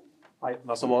 Hi,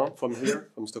 Vincent Morin from here,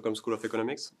 from Stockholm School of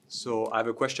Economics. So I have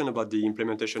a question about the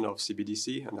implementation of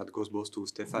CBDC, and that goes both to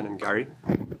Stefan and Gary.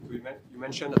 So you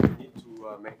mentioned that we need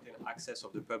to maintain access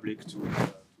of the public to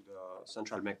the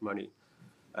central bank money.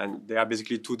 And there are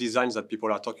basically two designs that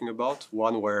people are talking about.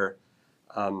 One where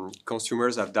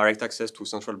consumers have direct access to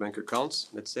central bank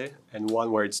accounts, let's say, and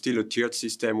one where it's still a tiered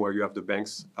system where you have the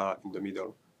banks in the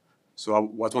middle. So I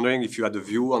was wondering if you had a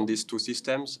view on these two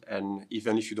systems, and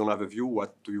even if you don't have a view,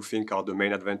 what do you think are the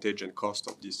main advantage and cost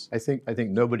of this? I think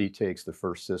nobody takes the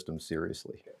first system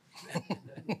seriously.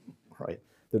 Right.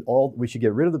 That we should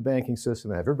get rid of the banking system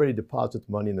and have everybody deposit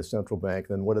the money in the central bank.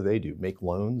 Then what do? Make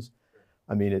loans?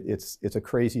 I mean, it's a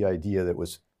crazy idea that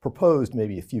was proposed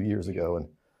maybe a few years ago, and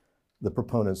the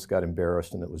proponents got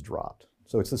embarrassed and it was dropped.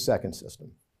 So it's the second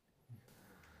system.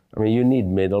 I mean, you need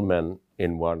middlemen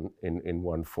in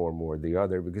one form or the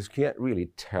other, because you can't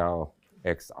really tell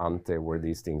ex ante where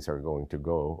these things are going to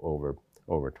go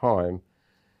over time.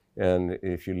 And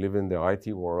if you live in the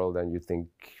IT world and you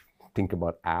think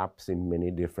about apps in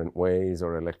many different ways,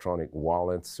 or electronic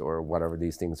wallets, or whatever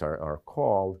these things are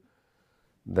called,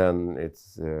 then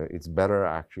it's better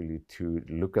actually to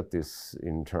look at this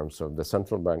in terms of the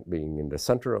central bank being in the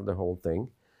center of the whole thing.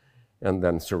 And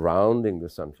then surrounding the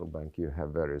central bank, you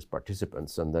have various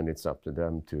participants, and then it's up to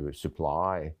them to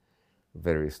supply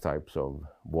various types of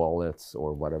wallets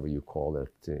or whatever you call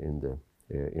it in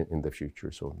the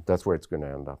future. So that's where it's going to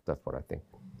end up. That's what I think.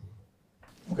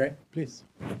 Okay, please.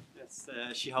 Yes,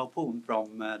 Shihao Poon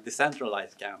from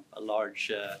Decentralized Camp, a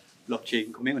large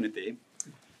blockchain community.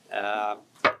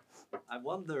 I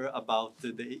wonder about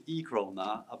the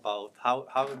e-krona, about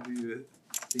how do you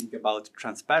think about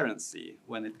transparency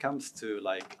when it comes to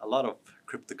like a lot of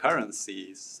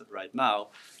cryptocurrencies right now?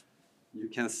 You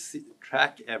can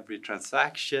track every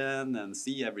transaction and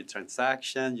see every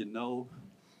transaction, you know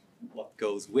what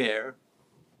goes where.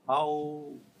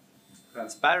 How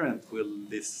transparent will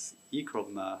this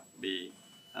e-krona be,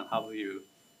 and how do you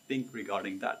think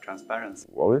regarding that transparency?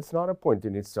 Well, it's not a point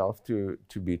in itself to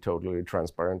be totally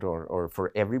transparent or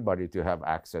for everybody to have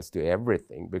access to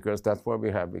everything, because that's why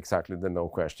we have exactly the no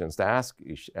questions to ask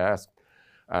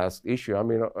issue. I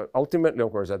mean, ultimately,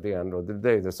 of course, at the end of the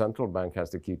day, the central bank has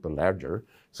to keep a ledger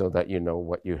so that you know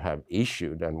what you have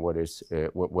issued and what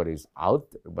is out.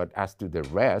 But as to the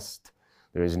rest,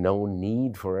 there is no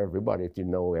need for everybody to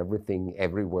know everything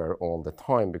everywhere all the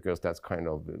time, because that's kind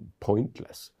of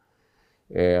pointless.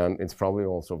 And it's probably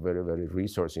also very, very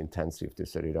resource intensive to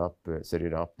set it up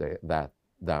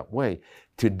that way.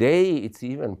 Today, it's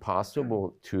even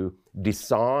possible to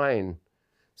design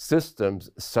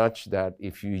systems such that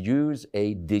if you use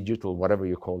a digital, whatever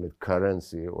you call it,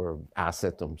 currency or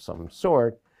asset of some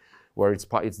sort, where it's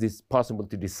possible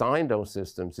to design those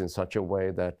systems in such a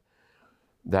way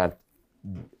that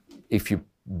if you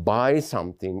buy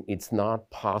something, it's not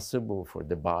possible for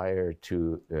the buyer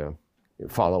to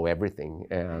follow everything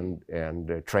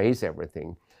and trace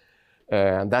everything.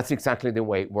 And that's exactly the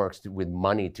way it works with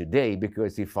money today,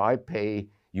 because if I pay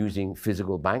using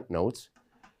physical banknotes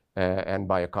and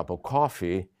buy a cup of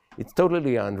coffee, it's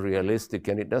totally unrealistic,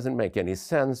 and it doesn't make any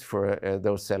sense for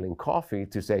those selling coffee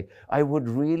to say, I would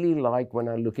really like, when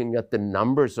I'm looking at the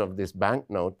numbers of this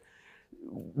banknote,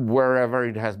 wherever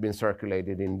it has been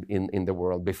circulated in the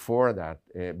world before that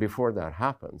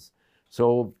happens.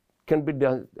 So can be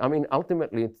done. I mean,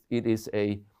 ultimately, it is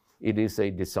a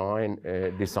design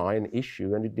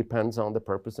issue, and it depends on the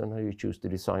purpose and how you choose to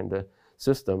design the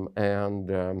system.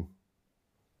 And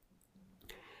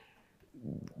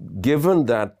given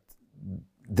that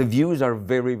the views are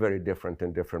very, very different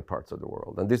in different parts of the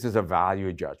world. And this is a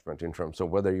value judgment in terms of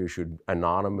whether you should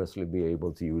anonymously be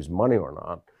able to use money or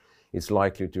not. It's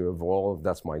likely to evolve,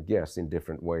 that's my guess, in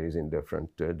different ways in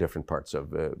different parts of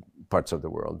the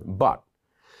world. But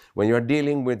when you're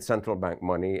dealing with central bank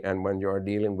money and when you're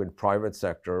dealing with private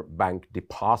sector bank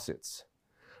deposits,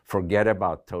 forget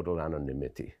about total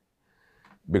anonymity.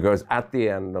 Because at the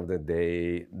end of the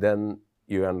day, then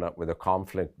you end up with a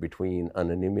conflict between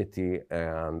anonymity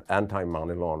and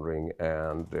anti-money laundering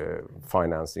and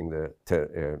financing the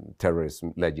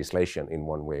terrorism legislation in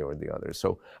one way or the other.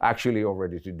 So actually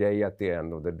already today, at the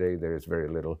end of the day, there is very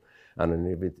little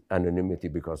anonymity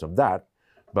because of that.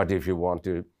 But if you want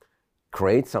to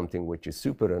create something which is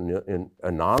super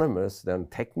anonymous, then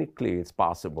technically it's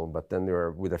possible, but then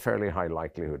they're with a fairly high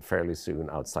likelihood fairly soon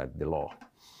outside the law.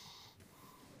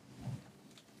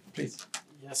 Please.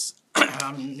 Yes,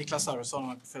 I'm Niklas Arvidsson.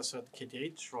 I'm a professor at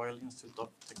KTH, Royal Institute of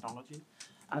Technology.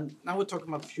 And now we're talking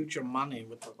about future money.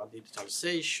 We talk about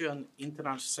digitalization,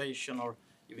 internationalization, or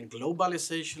even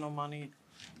globalization of money.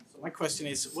 So my question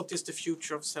is, what is the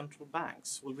future of central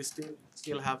banks? Will we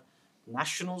still have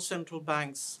national central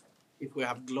banks if we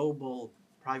have global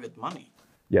private money?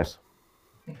 Yes.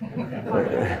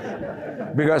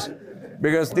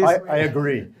 because this... I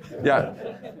agree. Yeah.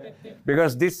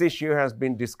 Because this issue has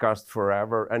been discussed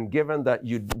forever, and given that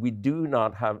we do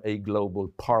not have a global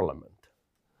parliament,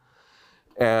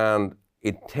 and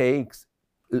it takes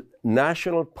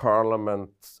national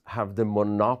parliaments have the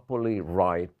monopoly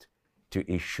right to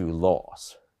issue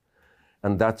laws,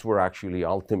 and that's where actually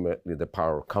ultimately the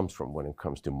power comes from when it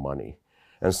comes to money.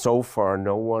 And so far,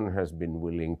 no one has been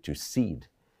willing to cede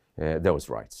those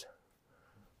rights.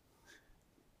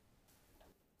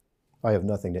 I have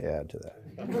nothing to add to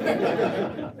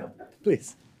that.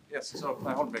 Please. Yes, so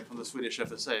Per Holmbeck from the Swedish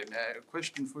FSA. A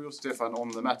question for you, Stefan, on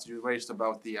the matter you raised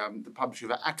about the publishing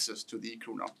of access to the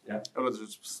e-krona, or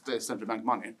the central bank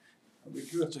money. I'd be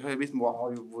curious to hear a bit more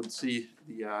how you would see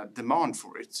the demand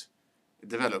for it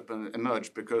develop and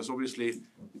emerge, because obviously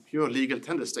pure legal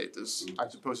tender status, I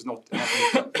suppose, is not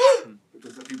enough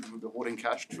because the people will be holding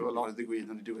cash to a larger degree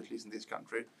than they do, at least in this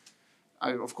country.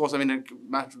 Of course, I mean, in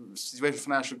a situation of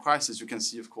financial crisis, you can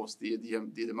see, of course, the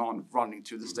demand running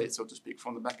to the state, so to speak,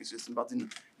 from the banking system. But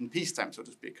in peacetime, so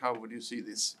to speak, how would you see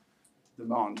this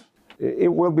demand?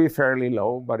 It will be fairly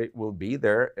low, but it will be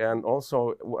there. And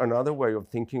also, another way of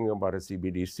thinking about a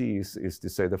CBDC is to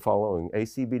say the following. A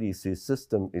CBDC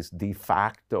system is de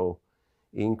facto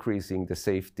increasing the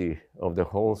safety of the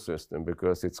whole system,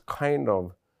 because it's kind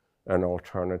of an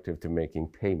alternative to making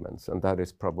payments. And that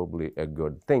is probably a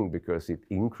good thing, because it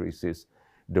increases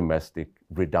domestic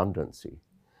redundancy.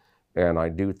 And I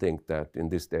do think that in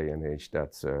this day and age,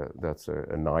 that's a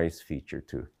nice feature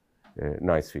to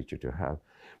have.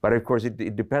 But of course,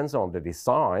 it depends on the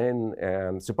design.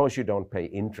 And suppose you don't pay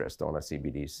interest on a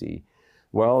CBDC.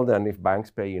 Well, then if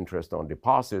banks pay interest on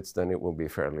deposits, then it will be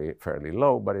fairly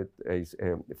low, but it is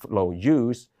low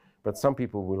use. But some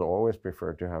people will always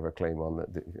prefer to have a claim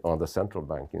on the central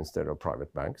bank instead of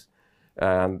private banks.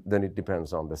 And then it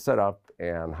depends on the setup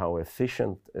and how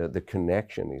efficient the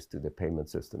connection is to the payment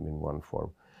system in one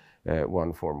form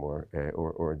or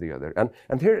the other.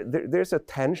 And there's a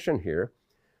tension here,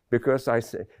 because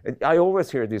I always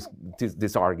hear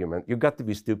this argument: you got to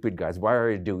be stupid, guys. Why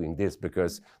are you doing this?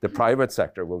 Because the private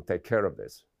sector will take care of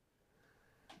this.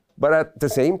 But at the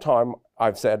same time,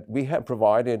 I've said we have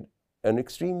provided an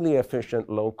extremely efficient,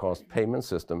 low-cost payment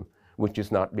system, which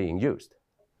is not being used.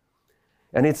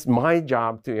 And it's my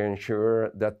job to ensure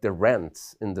that the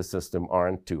rents in the system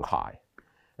aren't too high.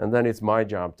 And then it's my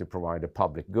job to provide a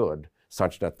public good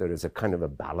such that there is a kind of a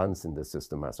balance in the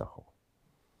system as a whole.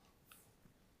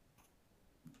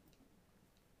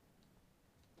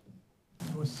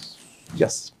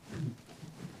 Yes.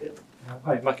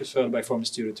 Hi, Marcus Hörlberg from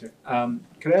Student here.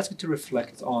 Could I ask you to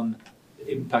reflect on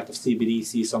the impact of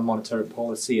CBDCs on monetary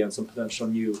policy and some potential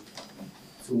new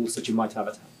tools that you might have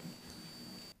at hand?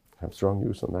 Have strong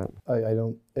views on that.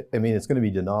 I mean, it's going to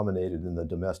be denominated in the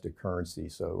domestic currency,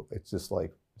 so it's just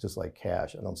like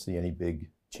cash. I don't see any big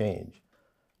change.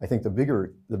 I think the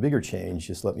bigger change,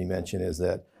 just let me mention, is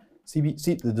that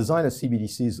the design of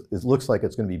CBDCs looks like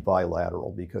it's going to be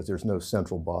bilateral, because there's no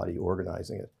central body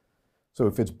organizing it. So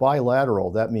if it's bilateral,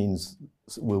 that means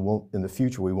in the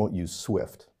future we won't use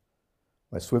SWIFT.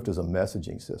 SWIFT is a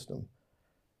messaging system.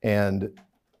 And,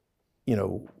 you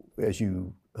know, as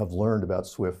you have learned about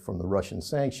SWIFT from the Russian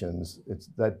sanctions,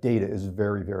 that data is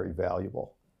very, very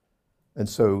valuable. And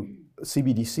so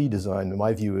CBDC design, in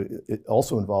my view, it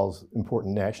also involves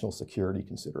important national security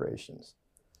considerations.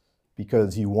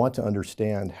 because you want to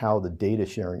understand how the data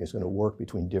sharing is going to work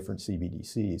between different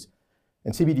CBDCs.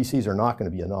 And CBDCs are not going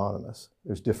to be anonymous.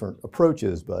 There's different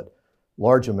approaches, but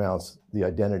large amounts, the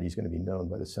identity is going to be known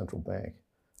by the central bank.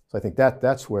 So I think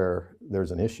that's where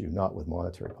there's an issue, not with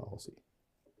monetary policy.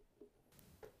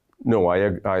 No, I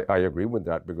agree with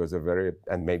that, because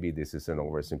and maybe this is an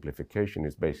oversimplification,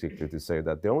 is basically to say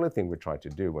that the only thing we try to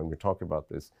do when we talk about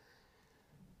this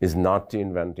is not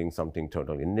inventing something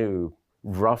totally new,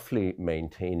 roughly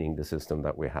maintaining the system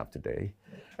that we have today.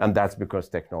 And that's because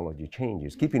technology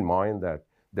changes. Keep in mind that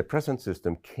the present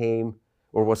system came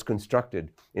or was constructed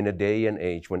in a day and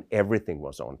age when everything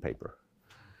was on paper.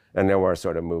 And now we're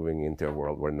sort of moving into a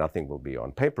world where nothing will be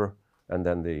on paper. And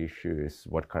then the issue is,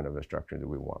 what kind of a structure do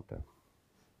we want then?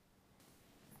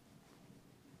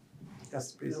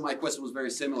 Yes, please. My question was very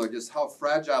similar. Just how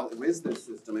fragile is this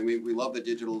system? I mean, we love the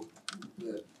digital,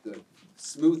 the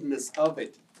smoothness of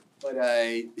it, but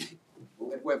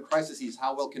if we have crises,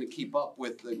 how well can it keep up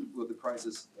with the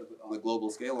crisis on a global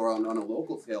scale or on a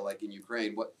local scale, like in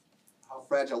Ukraine? How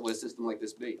fragile would a system like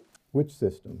this be? Which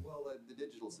system? Well, the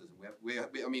digital system.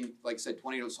 I mean, like I said,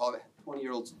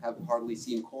 20-year-olds have hardly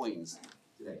seen coins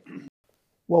today.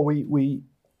 Well,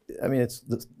 I mean, it's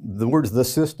the words "the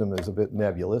system" is a bit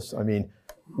nebulous. I mean,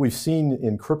 we've seen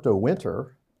in crypto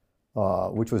winter,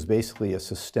 which was basically a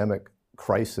systemic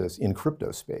crisis in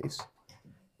crypto space,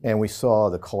 and we saw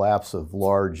the collapse of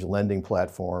large lending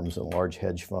platforms and large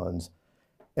hedge funds,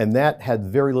 and that had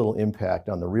very little impact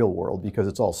on the real world because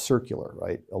it's all circular,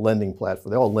 right? A lending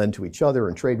platform, they all lend to each other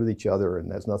and trade with each other,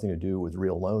 and has nothing to do with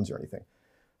real loans or anything.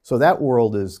 So that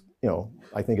world is,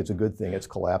 I think it's a good thing. It's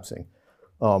collapsing.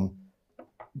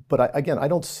 But again, I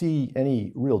don't see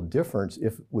any real difference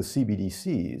with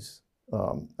CBDCs.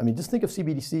 I mean, just think of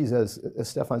CBDCs as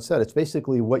Stefan said, it's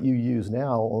basically what you use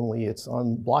now, only it's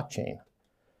on blockchain.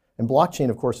 And blockchain,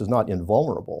 of course, is not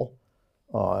invulnerable.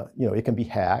 It can be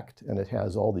hacked, and it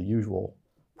has all the usual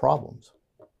problems.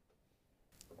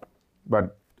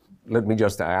 But let me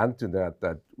just add to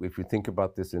that if you think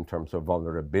about this in terms of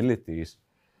vulnerabilities,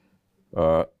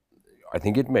 I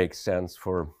think it makes sense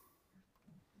for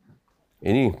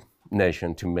any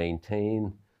nation to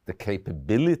maintain the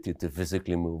capability to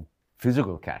physically move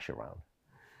physical cash around.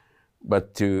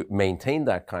 But to maintain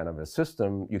that kind of a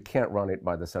system, you can't run it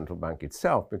by the central bank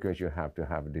itself, because you have to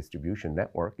have a distribution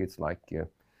network. It's like,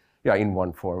 in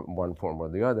one form or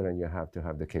the other, and you have to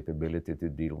have the capability to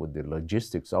deal with the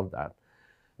logistics of that.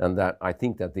 And that I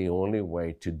think that the only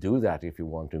way to do that, if you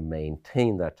want to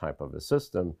maintain that type of a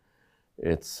system,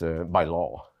 it's by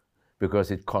law, because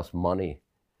it costs money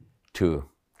to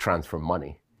transfer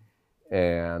money.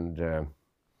 And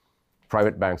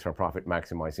private banks are profit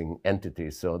maximizing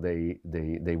entities, so they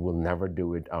will never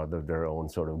do it out of their own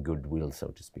sort of goodwill, so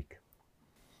to speak.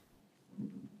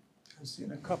 I've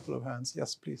seen a couple of hands.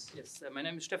 Yes, please. Yes, my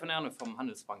name is Stefan Erne from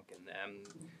Handelsbanken.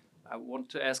 I want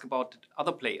to ask about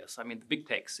other players. I mean, the big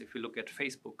techs, if you look at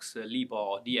Facebook's Libra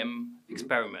or Diem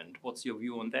experiment, what's your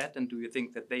view on that? And do you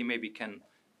think that they maybe can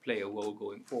play a role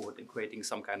going forward in creating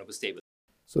some kind of a stable?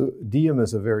 So Diem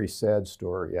is a very sad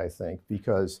story, I think,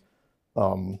 because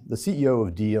the CEO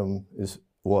of Diem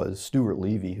was Stuart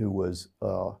Levy, who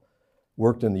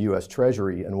worked in the U.S.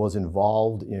 Treasury and was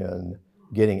involved in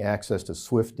getting access to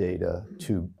SWIFT data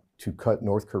to cut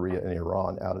North Korea and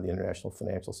Iran out of the international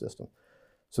financial system.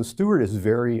 So Stuart is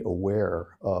very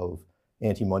aware of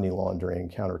anti-money laundering,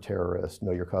 counter-terrorist,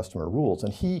 know your customer rules,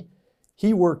 and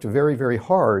he worked very, very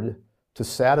hard to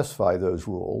satisfy those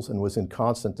rules and was in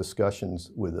constant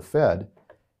discussions with the Fed,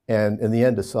 and in the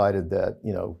end decided that,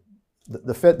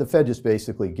 the Fed just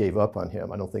basically gave up on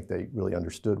him. I don't think they really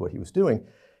understood what he was doing.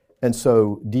 And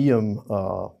so Diem,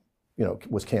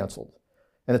 was canceled.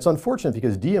 And it's unfortunate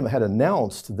because Diem had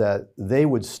announced that they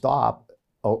would stop,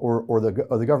 or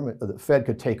the government, the Fed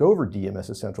could take over Diem as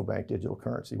a central bank digital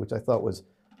currency, which I thought was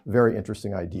a very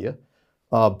interesting idea.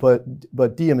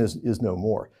 But Diem is no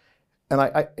more.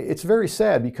 And it's very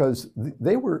sad because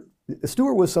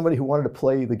Stuart was somebody who wanted to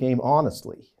play the game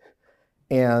honestly.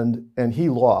 And he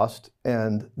lost,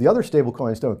 and the other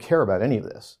stablecoins don't care about any of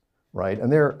this, right?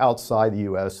 And they're outside the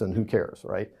US, and who cares,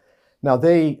 right? Now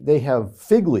they have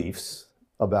fig leaves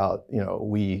about,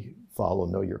 we follow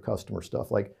know your customer stuff.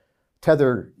 Like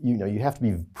Tether, you have to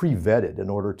be pre-vetted in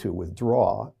order to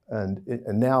withdraw, and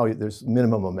now there's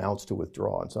minimum amounts to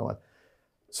withdraw and so on.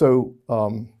 So,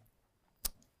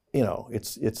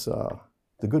 it's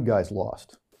the good guys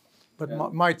lost.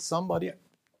 But might somebody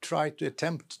try to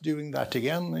attempt doing that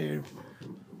again?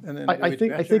 And then I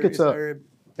think it's a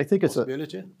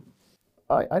possibility.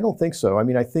 I don't think so. I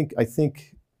mean, I think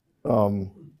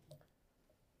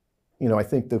I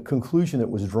think the conclusion that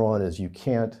was drawn is you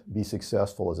can't be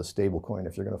successful as a stablecoin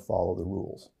if you're going to follow the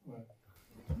rules.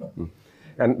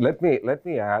 And let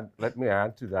me add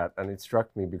to that. And it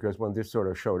struck me because when this sort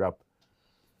of showed up,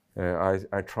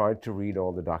 I tried to read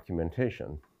all the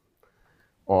documentation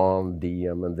on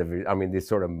Diem and this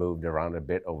sort of moved around a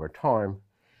bit over time.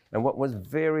 And what was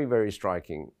very, very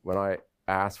striking when I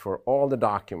asked for all the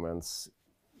documents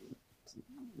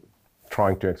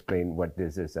trying to explain what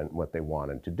this is and what they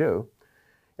wanted to do.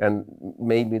 And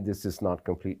maybe this is not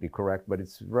completely correct, but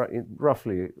it's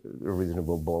roughly a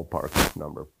reasonable ballpark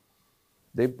number.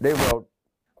 They wrote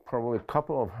probably a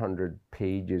couple of 100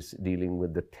 pages dealing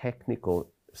with the technical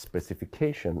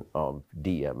specification of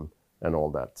Diem and all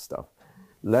that stuff.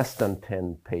 Less than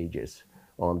 10 pages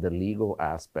on the legal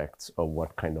aspects of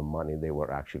what kind of money they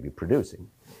were actually producing.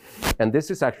 And this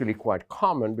is actually quite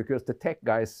common because the tech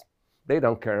guys, they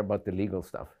don't care about the legal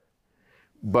stuff.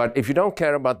 But if you don't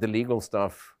care about the legal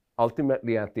stuff,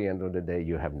 ultimately at the end of the day,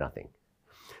 you have nothing.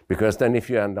 Because then if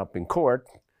you end up in court,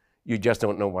 you just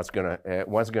don't know what's gonna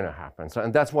happen. So,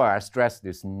 and that's why I stress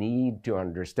this need to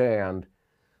understand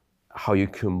how you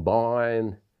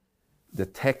combine the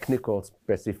technical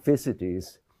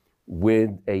specificities with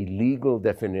a legal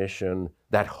definition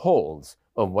that holds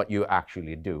of what you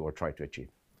actually do or try to achieve.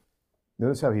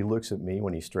 Notice how he looks at me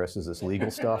when he stresses this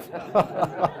legal stuff.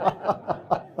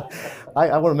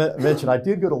 I want to mention, I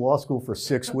did go to law school for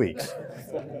 6 weeks.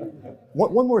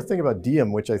 One more thing about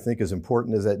Diem, which I think is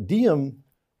important, is that Diem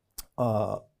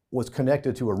was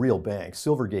connected to a real bank,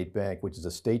 Silvergate Bank, which is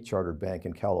a state-chartered bank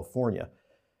in California.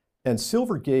 And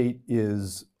Silvergate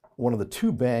is one of the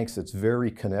 2 banks that's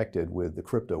very connected with the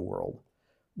crypto world.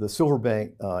 The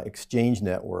Silverbank exchange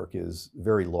network is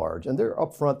very large, and they're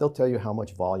upfront, they'll tell you how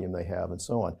much volume they have and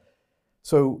so on.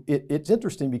 So it's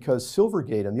interesting because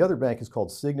Silvergate, and the other bank is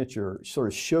called Signature, sort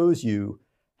of shows you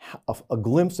a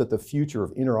glimpse at the future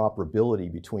of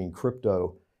interoperability between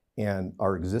crypto and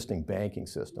our existing banking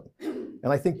system.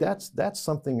 And I think that's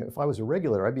something, if I was a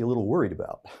regulator, I'd be a little worried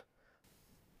about.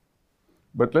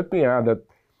 But let me add that,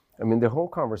 the whole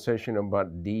conversation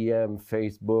about Diem,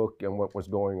 Facebook, and what was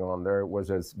going on there was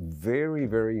a very,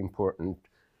 very important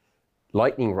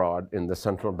lightning rod in the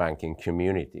central banking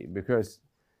community. Because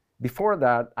before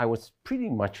that, I was pretty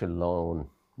much alone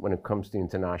when it comes to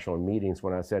international meetings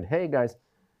when I said, hey guys,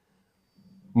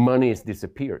 money is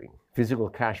disappearing. Physical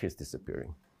cash is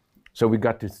disappearing. So we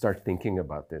got to start thinking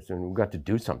about this and we got to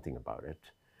do something about it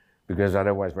because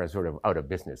otherwise we're sort of out of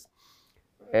business.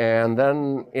 And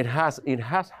then it has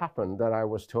happened that I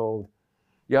was told,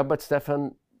 yeah, but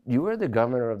Stefan, you are the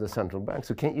governor of the central bank,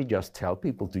 so can't you just tell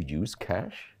people to use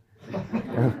cash?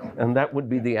 and that would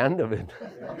be the end of it.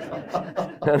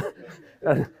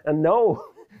 and no,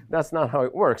 that's not how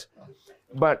it works.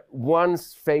 But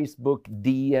once Facebook,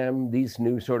 Diem, these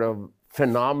new sort of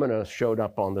phenomena showed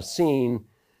up on the scene,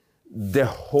 the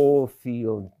whole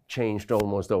field changed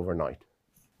almost overnight.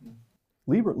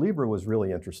 Libra was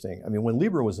really interesting. When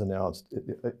Libra was announced,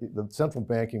 the central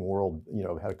banking world,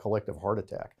 had a collective heart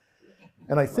attack.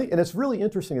 And it's really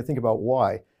interesting to think about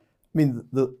why.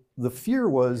 The fear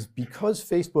was because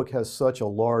Facebook has such a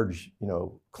large,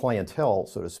 clientele,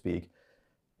 so to speak,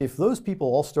 if those people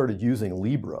all started using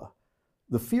Libra,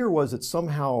 the fear was that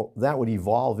somehow that would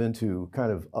evolve into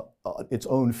kind of its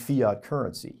own fiat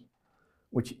currency,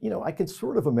 which, I can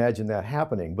sort of imagine that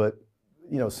happening, but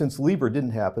since Libra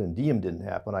didn't happen and Diem didn't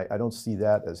happen, I don't see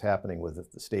that as happening with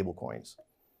the stable coins.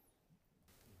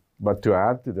 But to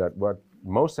add to that, what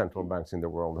most central banks in the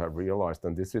world have realized,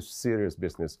 and this is serious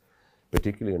business,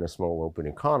 particularly in a small open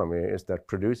economy, is that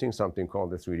producing something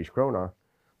called the Swedish krona,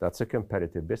 that's a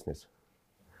competitive business.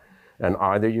 And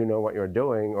either you know what you're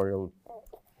doing or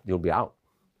you'll be out.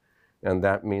 And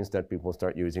that means that people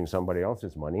start using somebody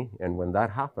else's money. And when that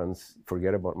happens,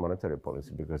 forget about monetary policy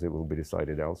because it will be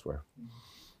decided elsewhere.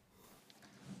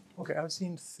 Okay, I've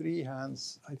seen 3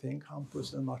 hands, I think,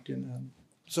 Hampus and Martin. And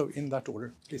so in that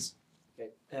order, please.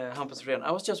 Okay. Hampus Rehn,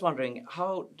 I was just wondering,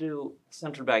 how do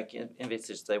central bank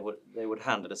envisage they would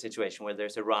handle a situation where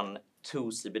there's a run 2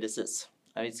 CBDCs?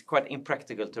 It's quite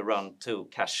impractical to run 2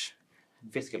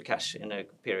 fiscal cash in a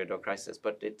period of crisis,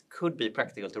 but it could be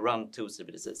practical to run 2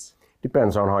 CBDCs.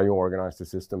 Depends on how you organize the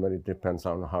system, and it depends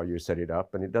on how you set it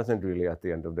up. And it doesn't really, at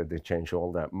the end of the day, change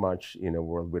all that much in a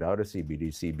world without a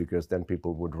CBDC, because then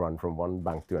people would run from one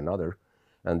bank to another.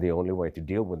 And the only way to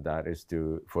deal with that is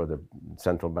for the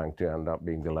central bank to end up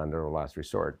being the lender of last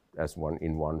resort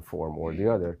in one form or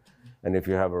the other. And if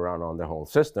you have a run on the whole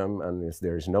system, and if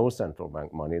there is no central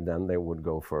bank money, then they would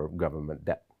go for government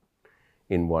debt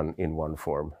in one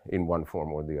form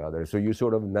or the other. So you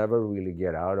sort of never really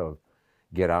get out of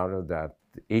that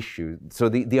issue. So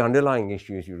the underlying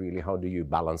issue is really how do you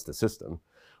balance the system?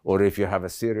 Or if you have a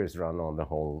serious run on the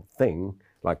whole thing,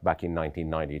 like back in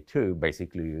 1992,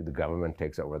 basically the government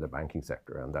takes over the banking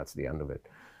sector and that's the end of it.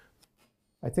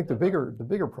 I think the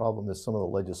bigger problem is some of the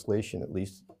legislation, at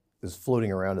least, is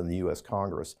floating around in the U.S.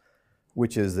 Congress,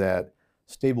 which is that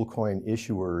stablecoin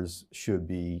issuers should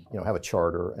be, have a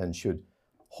charter and should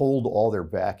hold all their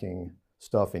backing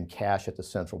stuff in cash at the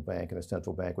central bank, and the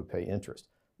central bank would pay interest.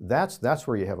 That's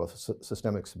where you have a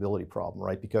systemic stability problem,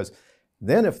 right? Because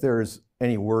then if there's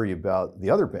any worry about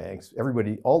the other banks,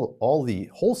 everybody, all the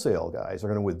wholesale guys are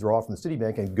going to withdraw from the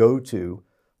Citibank and go to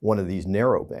one of these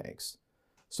narrow banks.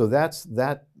 So that's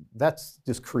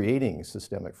just creating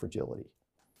systemic fragility.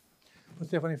 But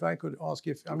Stefan, if I could ask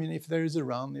if there is a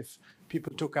run, if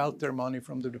people took out their money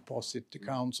from the deposit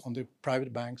accounts on the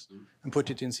private banks and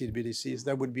put it in CBDCs,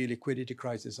 there would be a liquidity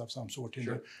crisis of some sort in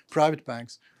the private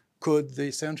banks. Could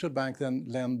the central bank then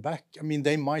lend back? I mean,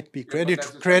 they might be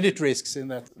credit risks in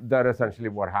that. That's essentially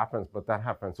what happens, but that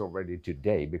happens already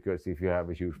today, because if you have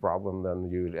a huge problem, then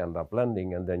you end up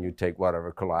lending, and then you take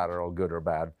whatever collateral, good or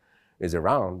bad, is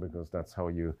around, because that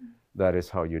is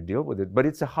how you deal with it. But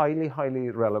it's a highly,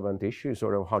 highly relevant issue,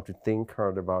 sort of how to think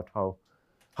hard about how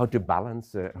to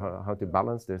balance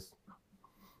this.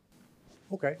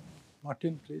 Okay,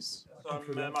 Martin, please. So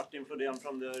I'm Martin Flodén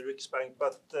from the Riksbank,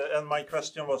 but and my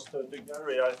question was to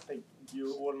Gary. I think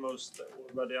you almost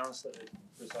already answered it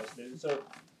precisely. So,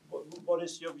 what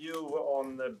is your view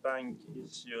on the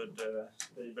bank-issued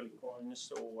stable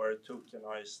coins or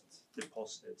tokenized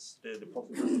deposits? The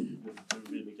deposits to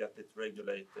really get it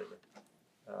regulated,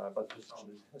 but you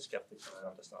sound a skeptic, I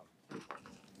understand.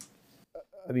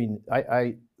 I mean,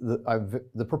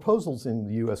 the proposals in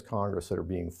the U.S. Congress that are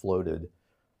being floated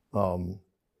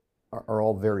are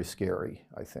all very scary,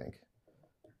 I think.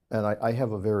 And I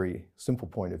have a very simple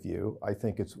point of view. I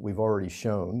think we've already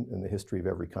shown in the history of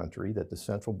every country that the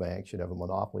central bank should have a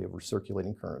monopoly over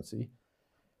circulating currency.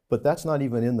 But that's not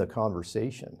even in the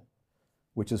conversation,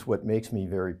 which is what makes me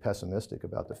very pessimistic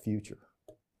about the future.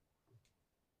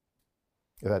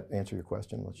 Did that answer your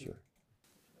question? Not sure.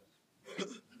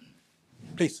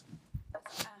 Please.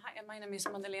 My name is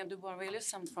Madeleine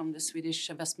Dubois-Willis. I'm from the Swedish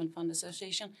Investment Fund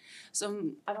Association.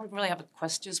 So I don't really have a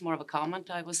question, it's more of a comment.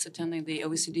 I was attending the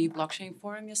OECD Blockchain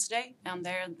Forum yesterday, and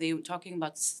there they were talking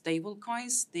about stable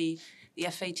coins. The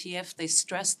FATF, they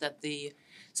stressed that the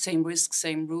same risk,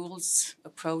 same rules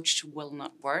approach will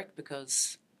not work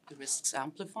because the risks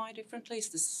amplify differently. Is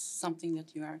this something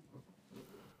that you are?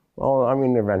 Well, I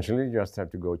mean, eventually you just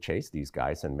have to go chase these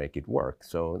guys and make it work.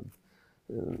 So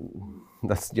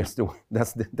that's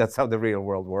how the real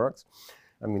world works.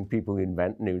 I mean, people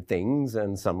invent new things,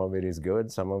 and some of it is good,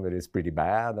 some of it is pretty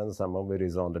bad, and some of it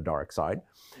is on the dark side.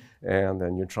 And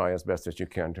then you try as best as you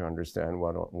can to understand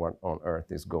what on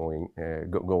earth is going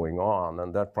on.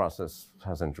 And that process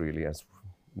hasn't really, as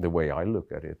the way I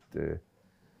look at it,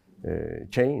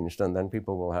 changed. And then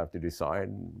people will have to decide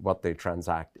what they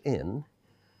transact in.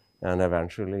 And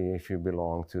eventually, if you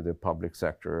belong to the public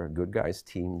sector good guys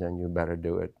team, then you better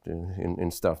do it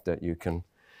in stuff that you can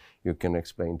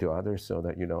explain to others so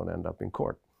that you don't end up in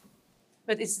court.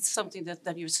 But is it something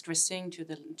that you're stressing to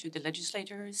the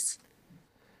legislators?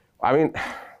 I mean,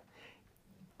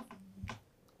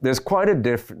 there's quite a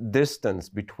distance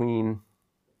between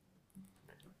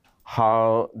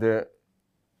how the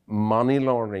money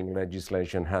laundering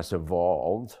legislation has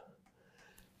evolved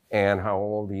and how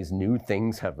all these new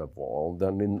things have evolved.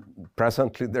 I mean,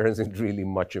 presently there isn't really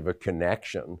much of a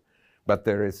connection, but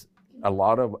there is a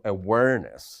lot of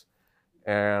awareness.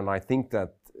 And I think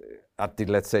that at the,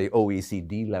 let's say,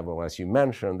 OECD level, as you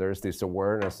mentioned, there's this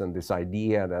awareness and this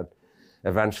idea that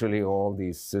eventually all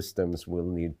these systems will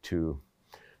need to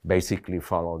basically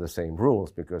follow the same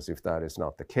rules, because if that is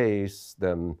not the case,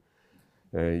 then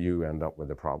you end up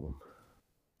with a problem.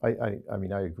 I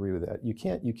mean, I agree with that. You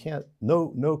can't,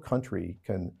 no country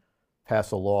can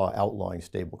pass a law outlawing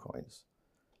stablecoins,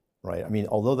 right? I mean,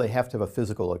 although they have to have a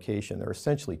physical location, they're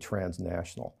essentially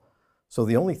transnational. So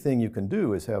the only thing you can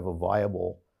do is have a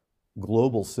viable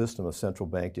global system of central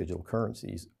bank digital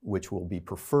currencies, which will be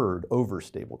preferred over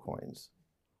stablecoins.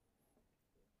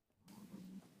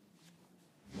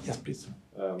 Yes, please.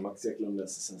 Max Eklund,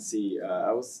 SSNC.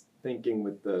 I was thinking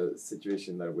with the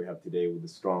situation that we have today with the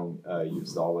strong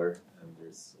US dollar, and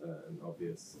there's an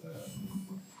obvious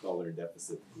dollar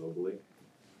deficit globally,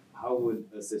 how would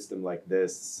a system like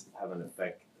this have an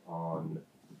effect on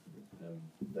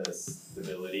the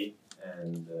stability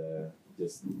and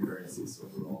just currencies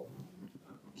overall?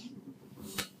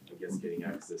 I guess getting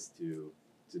access to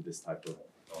this type of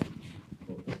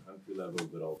both on country level,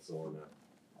 but also on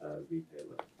a retail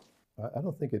level? I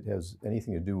don't think it has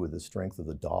anything to do with the strength of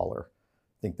the dollar.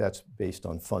 I think that's based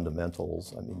on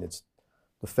fundamentals. I mean,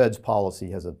 the Fed's policy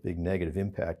has a big negative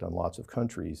impact on lots of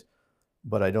countries,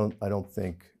 but I don't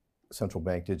think central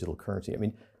bank digital currency. I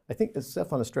mean, I think, as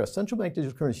Stefan has stressed, central bank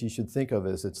digital currency you should think of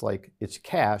as it's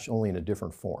cash only in a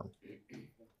different form,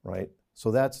 right?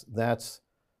 So that's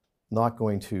not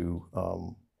going to,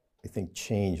 I think,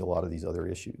 change a lot of these other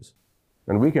issues.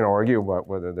 And we can argue about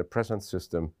whether the present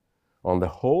system on the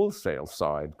wholesale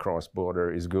side,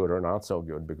 cross-border, is good or not so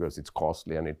good because it's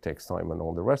costly and it takes time and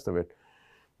all the rest of it.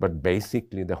 But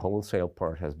basically, the wholesale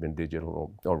part has been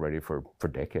digital already for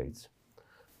decades.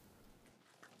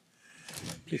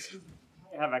 Please.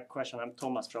 I have a question. I'm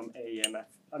Thomas from AMF.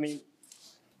 I mean,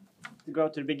 to go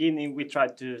to the beginning, we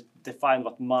tried to define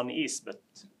what money is, but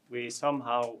we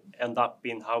somehow end up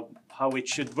in how it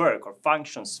should work or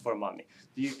functions for money.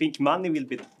 Do you think money will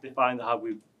be defined how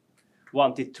we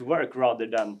want it to work rather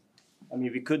than, I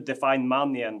mean, we could define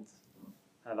money and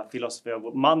have a philosophy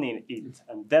of money in it,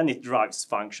 and then it drives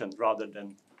function rather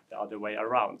than the other way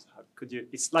around. Could you,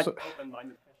 it's like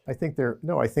open-minded. I think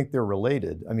they're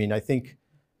related. I mean, I think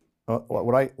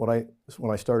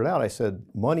when I started out, I said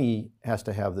money has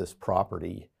to have this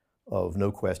property of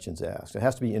no questions asked. It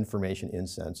has to be information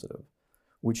insensitive,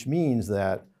 which means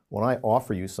that when I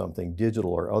offer you something,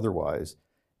 digital or otherwise,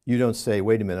 you don't say,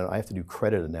 wait a minute, I have to do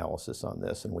credit analysis on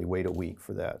this, and we wait a week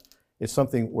for that. It's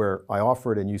something where I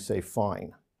offer it and you say,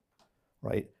 fine,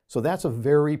 right? So that's a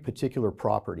very particular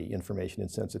property, information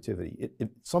insensitivity.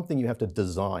 It's something you have to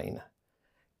design.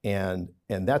 And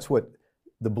that's what,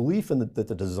 the belief in that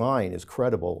the design is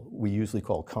credible, we usually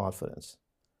call confidence,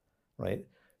 right?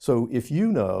 So if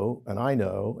you know, and I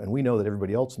know, and we know that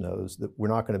everybody else knows that we're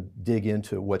not going to dig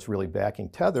into what's really backing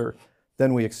Tether,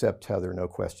 then we accept Tether, no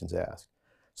questions asked.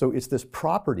 So it's this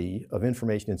property of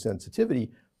information insensitivity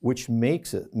which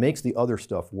makes the other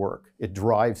stuff work. It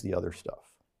drives the other stuff,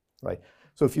 right?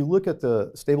 So if you look at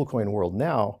the stablecoin world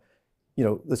now, you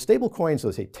know, the stablecoins,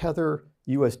 so say Tether,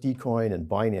 USD coin, and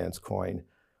Binance coin,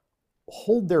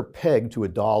 hold their peg to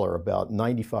 $1 about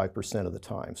 95% of the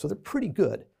time. So they're pretty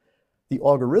good. The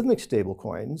algorithmic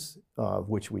stablecoins,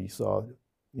 which we saw,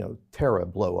 you know, Terra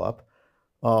blow up,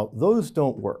 those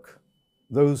don't work.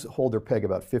 Those hold their peg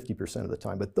about 50% of the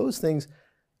time. But those things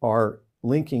are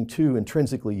linking two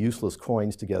intrinsically useless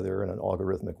coins together in an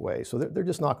algorithmic way. So they're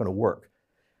just not going to work.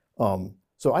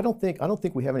 So I don't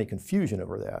think we have any confusion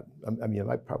over that. I mean,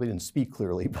 I probably didn't speak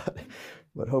clearly,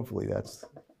 but hopefully that's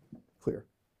clear.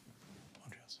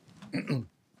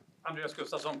 Andreas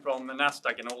Gustafsson from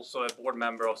Nasdaq and also a board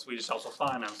member of Swedish House of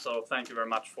Finance. So thank you very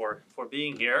much for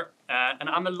being here. And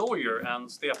I'm a lawyer,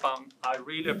 and Stefan, I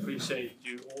really appreciate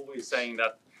you always saying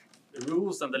that the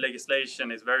rules and the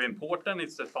legislation is very important.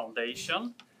 It's the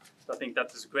foundation. So I think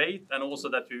that is great. And also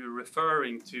that you're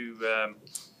referring to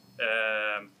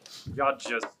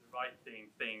judges writing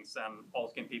things and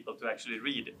asking people to actually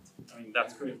read it. I mean,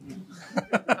 that's great.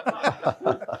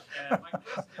 My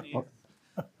question is,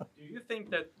 do you think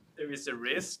that there is a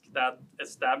risk that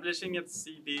establishing a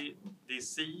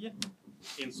CBDC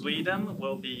in Sweden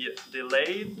will be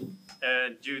delayed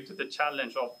due to the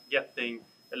challenge of getting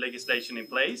a legislation in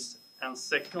place? And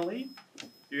secondly,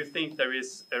 do you think there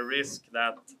is a risk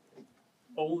that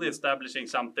only establishing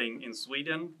something in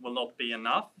Sweden will not be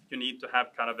enough? You need to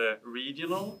have kind of a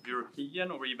regional,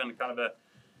 European, or even kind of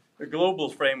a global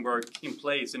framework in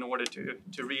place in order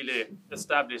to really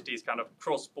establish these kind of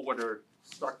cross-border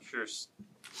structures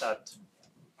that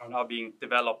are now being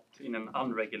developed in an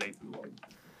unregulated world.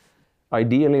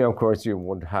 Ideally, of course, you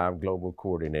would have global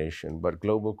coordination, but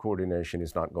global coordination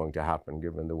is not going to happen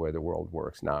given the way the world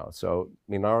works now. So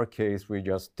in our case, we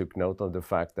just took note of the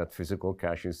fact that physical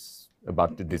cash is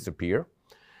about to disappear.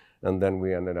 And then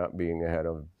we ended up being ahead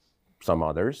of some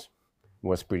others. It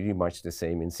was pretty much the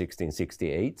same in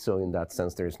 1668. So in that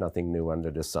sense, there is nothing new under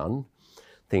the sun.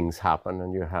 Things happen,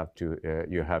 and you have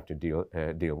to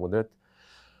deal with it.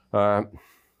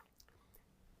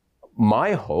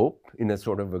 My hope, in a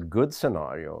sort of a good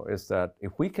scenario, is that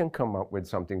if we can come up with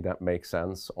something that makes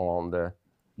sense on the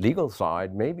legal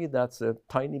side, maybe that's a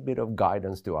tiny bit of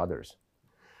guidance to others.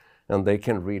 And they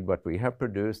can read what we have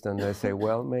produced and they say,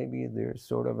 well, maybe there's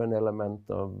sort of an element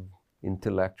of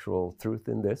intellectual truth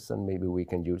in this, and maybe we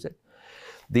can use it.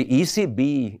 The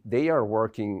ECB, they are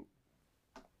working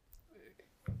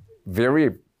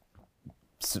very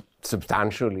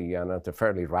substantially and at a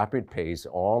fairly rapid pace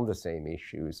on the same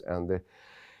issues. And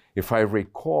if I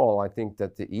recall, I think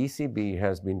that the ECB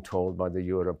has been told by the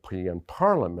European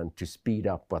Parliament to speed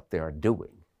up what they are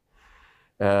doing.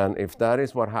 And if that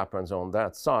is what happens on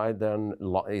that side, then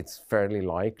it's fairly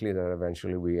likely that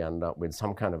eventually we end up with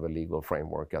some kind of a legal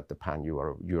framework at the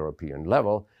pan-European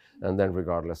level. And then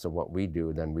regardless of what we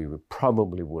do, then we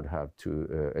probably would have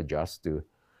to adjust to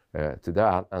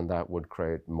that, and that would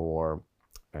create more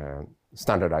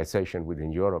standardization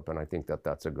within Europe, and I think that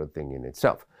that's a good thing in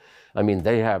itself. I mean,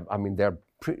 they're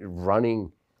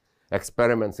running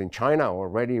experiments in China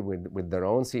already with their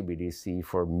own CBDC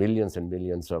for millions and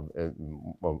millions of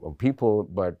people,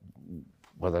 but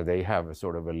whether they have a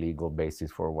sort of a legal basis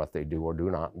for what they do or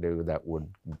do not do that would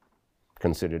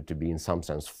considered to be in some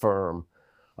sense firm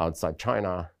outside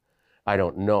China, I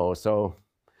don't know. So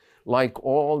like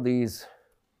all these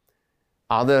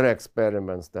other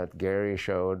experiments that Gary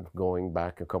showed going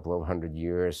back a couple of 100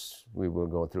 years, we will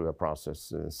go through a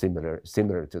process similar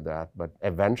to that. But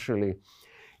eventually,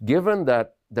 given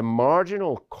that the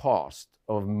marginal cost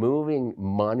of moving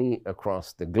money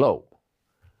across the globe,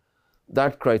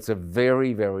 that creates a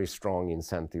very, very strong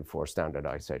incentive for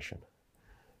standardization.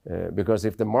 Because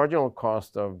if the marginal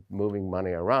cost of moving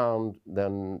money around,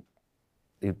 then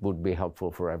it would be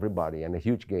helpful for everybody and a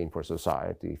huge gain for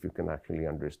society if you can actually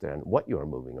understand what you're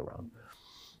moving around.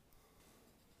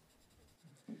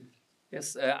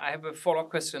 Yes, I have a follow-up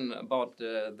question about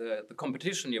the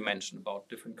competition you mentioned about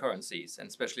different currencies, and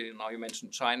especially now you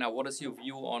mentioned China. What is your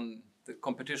view on the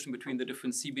competition between the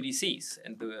different CBDCs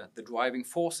and the driving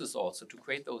forces also to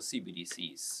create those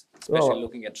CBDCs, especially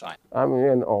looking at China? I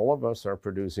mean, all of us are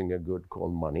producing a good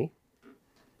called money.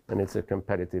 And it's a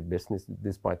competitive business,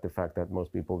 despite the fact that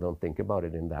most people don't think about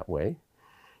it in that way.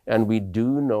 And we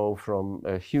do know from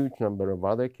a huge number of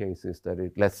other cases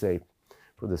that let's say,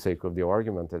 for the sake of the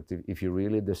argument, that if you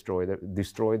really destroy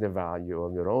the value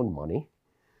of your own money,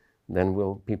 then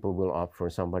people will opt for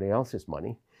somebody else's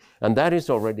money. And that is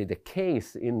already the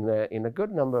case in a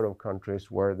good number of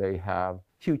countries where they have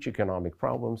huge economic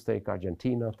problems. Take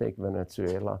Argentina, take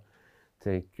Venezuela,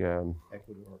 take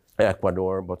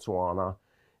Ecuador, Botswana.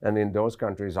 And in those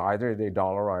countries, either they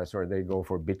dollarize or they go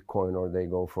for Bitcoin or they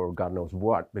go for God knows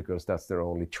what, because that's their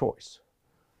only choice.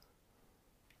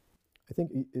 I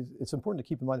think it's important to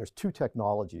keep in mind there's two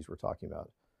technologies we're talking about.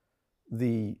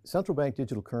 The central bank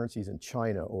digital currencies in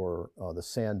China, or the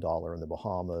sand dollar in the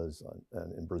Bahamas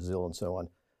and in Brazil and so on,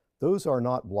 those are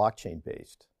not blockchain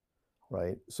based,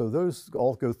 right? So those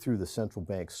all go through the central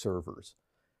bank servers.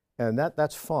 And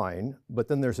that's fine, but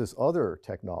then there's this other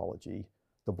technology,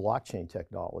 the blockchain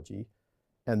technology,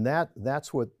 and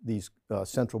that's what these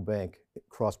central bank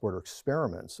cross-border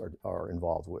experiments are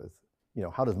involved with. You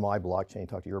know, how does my blockchain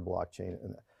talk to your blockchain?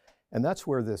 And that's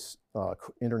where this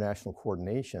international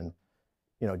coordination,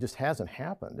 you know, just hasn't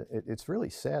happened. It's really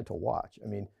sad to watch. I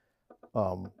mean,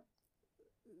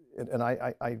 and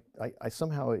I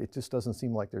somehow, it just doesn't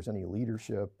seem like there's any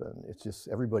leadership, and it's just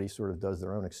everybody sort of does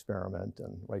their own experiment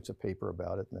and writes a paper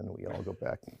about it, and then we all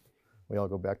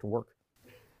go back to work.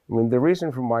 I mean, the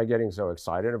reason for my getting so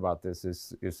excited about this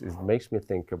is it makes me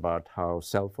think about how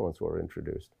cell phones were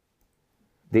introduced.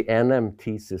 The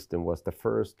NMT system was the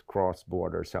first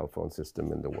cross-border cell phone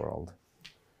system in the world.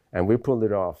 And we pulled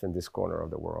it off in this corner of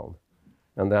the world.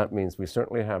 And that means we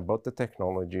certainly have both the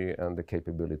technology and the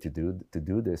capability to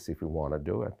do this if we want to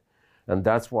do it. And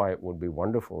that's why it would be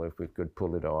wonderful if we could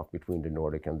pull it off between the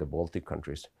Nordic and the Baltic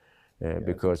countries,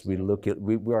 because we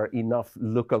are enough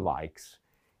lookalikes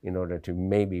in order to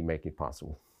maybe make it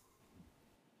possible.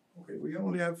 Okay, we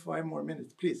only have 5 more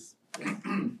minutes, please.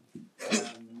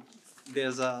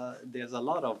 There's a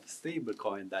lot of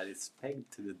stablecoin that is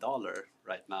pegged to the dollar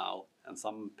right now, and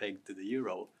some pegged to the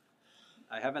euro.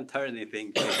 I haven't heard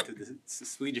anything pegged to the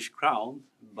Swedish crown,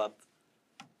 but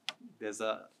there's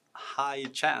a high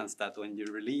chance that when you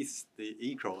release the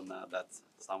e-krona, that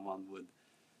someone would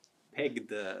peg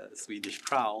the Swedish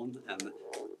crown and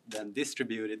then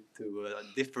distribute it to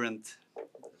different,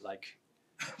 like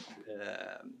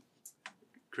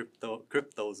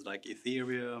cryptos like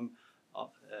Ethereum,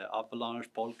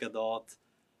 Avalanche, Polkadot.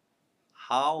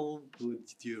 How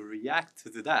would you react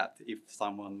to that if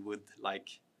someone would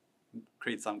like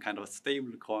create some kind of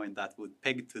stable coin that would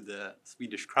peg to the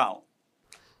Swedish crown?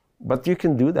 But you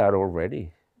can do that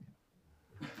already.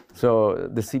 So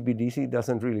the CBDC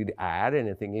doesn't really add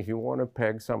anything. If you want to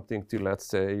peg something to, let's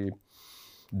say,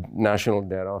 National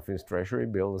Debt Office Treasury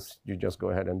bills, you just go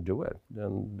ahead and do it.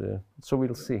 And so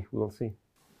we'll see.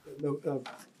 No,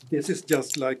 this is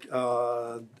just like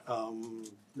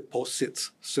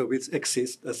deposits, so it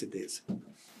exists as it is.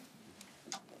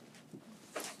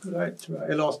 Could I try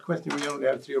a last question? We only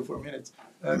have 3 or 4 minutes.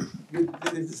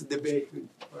 This is a debate we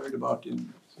heard about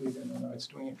in Sweden, and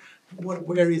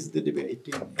where is the debate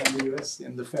in the US,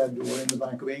 in the Fed or in the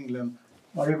Bank of England?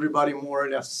 Are everybody more or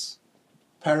less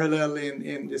parallel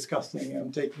in discussing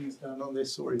and taking a stand on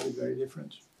this, or is it very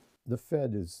different? The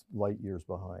Fed is light years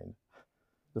behind.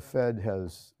 The Fed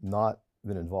has not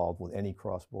been involved with any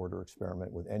cross-border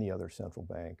experiment with any other central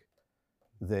bank.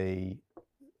 They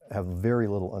have very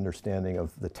little understanding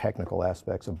of the technical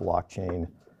aspects of blockchain.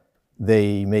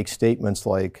 They make statements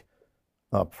like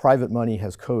private money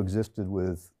has coexisted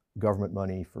with government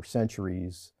money for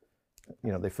centuries.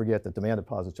 You know, they forget that demand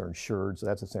deposits are insured, so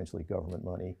that's essentially government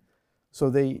money.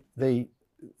 So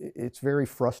it's very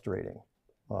frustrating.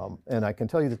 And I can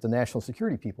tell you that the national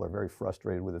security people are very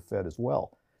frustrated with the Fed as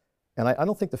well. And I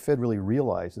don't think the Fed really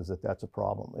realizes that that's a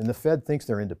problem. And the Fed thinks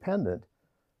they're independent,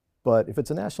 but if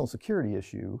it's a national security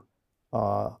issue,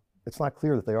 it's not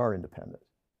clear that they are independent.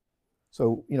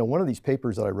 So, you know, one of these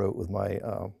papers that I wrote with my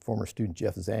former student,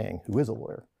 Jeff Zhang, who is a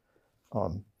lawyer,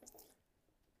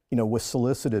 you know, was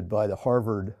solicited by the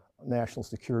Harvard National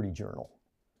Security Journal.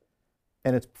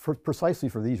 And it's precisely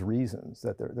for these reasons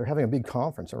that they're having a big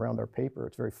conference around our paper.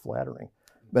 It's very flattering.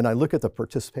 But I look at the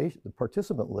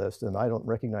participant list, and I don't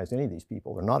recognize any of these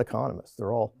people. They're not economists.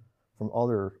 They're all from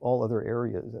all other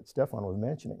areas that Stefan was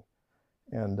mentioning.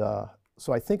 And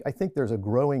so I think there's a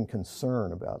growing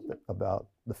concern about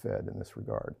the Fed in this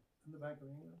regard. And the Bank of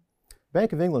England?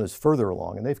 Bank of England is further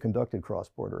along, and they've conducted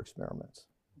cross-border experiments.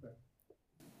 Okay.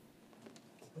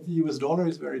 But the US dollar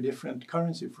is a very different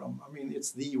currency from, I mean,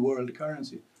 it's the world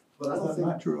currency. But does that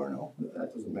matter or no?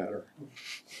 That doesn't matter.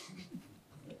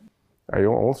 I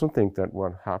also think that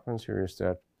what happens here is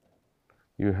that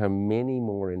you have many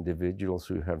more individuals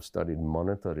who have studied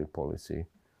monetary policy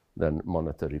than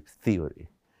monetary theory,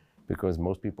 because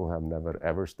most people have never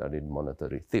ever studied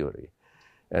monetary theory.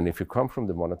 And if you come from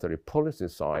the monetary policy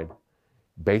side,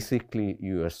 basically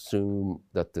you assume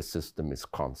that the system is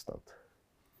constant.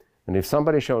 And if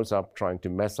somebody shows up trying to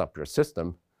mess up your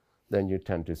system, then you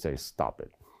tend to say, stop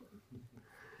it.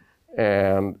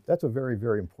 And that's a very,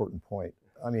 very important point.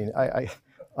 I mean,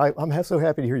 I'm so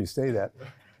happy to hear you say that.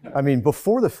 I mean,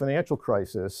 before the financial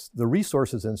crisis, the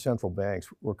resources in central banks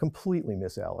were completely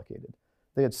misallocated.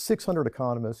 They had 600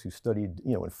 economists who studied,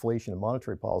 you know, inflation and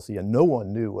monetary policy, and no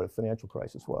one knew what a financial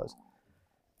crisis was.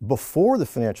 Before the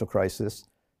financial crisis,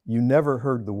 you never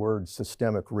heard the word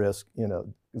systemic risk in a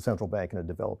central bank in a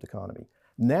developed economy.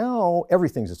 Now,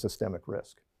 everything's a systemic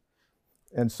risk.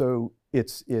 And so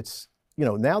it's you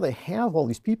know, now they have all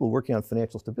these people working on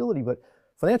financial stability, but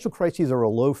financial crises are a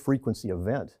low frequency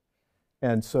event.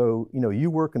 And so, you know,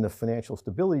 you work in the financial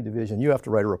stability division, you have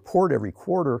to write a report every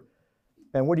quarter.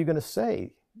 And what are you going to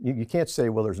say? You can't say,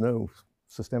 well, there's no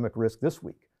systemic risk this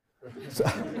week.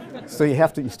 So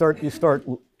you start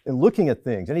looking at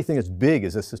things. Anything that's big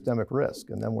is a systemic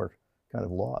risk, and then we're kind of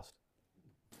lost.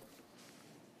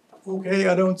 Okay,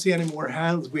 I don't see any more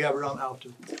hands. We have run out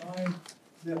of time.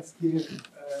 Let's give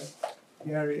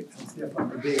Gary and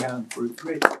Stefan a big hand for a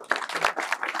great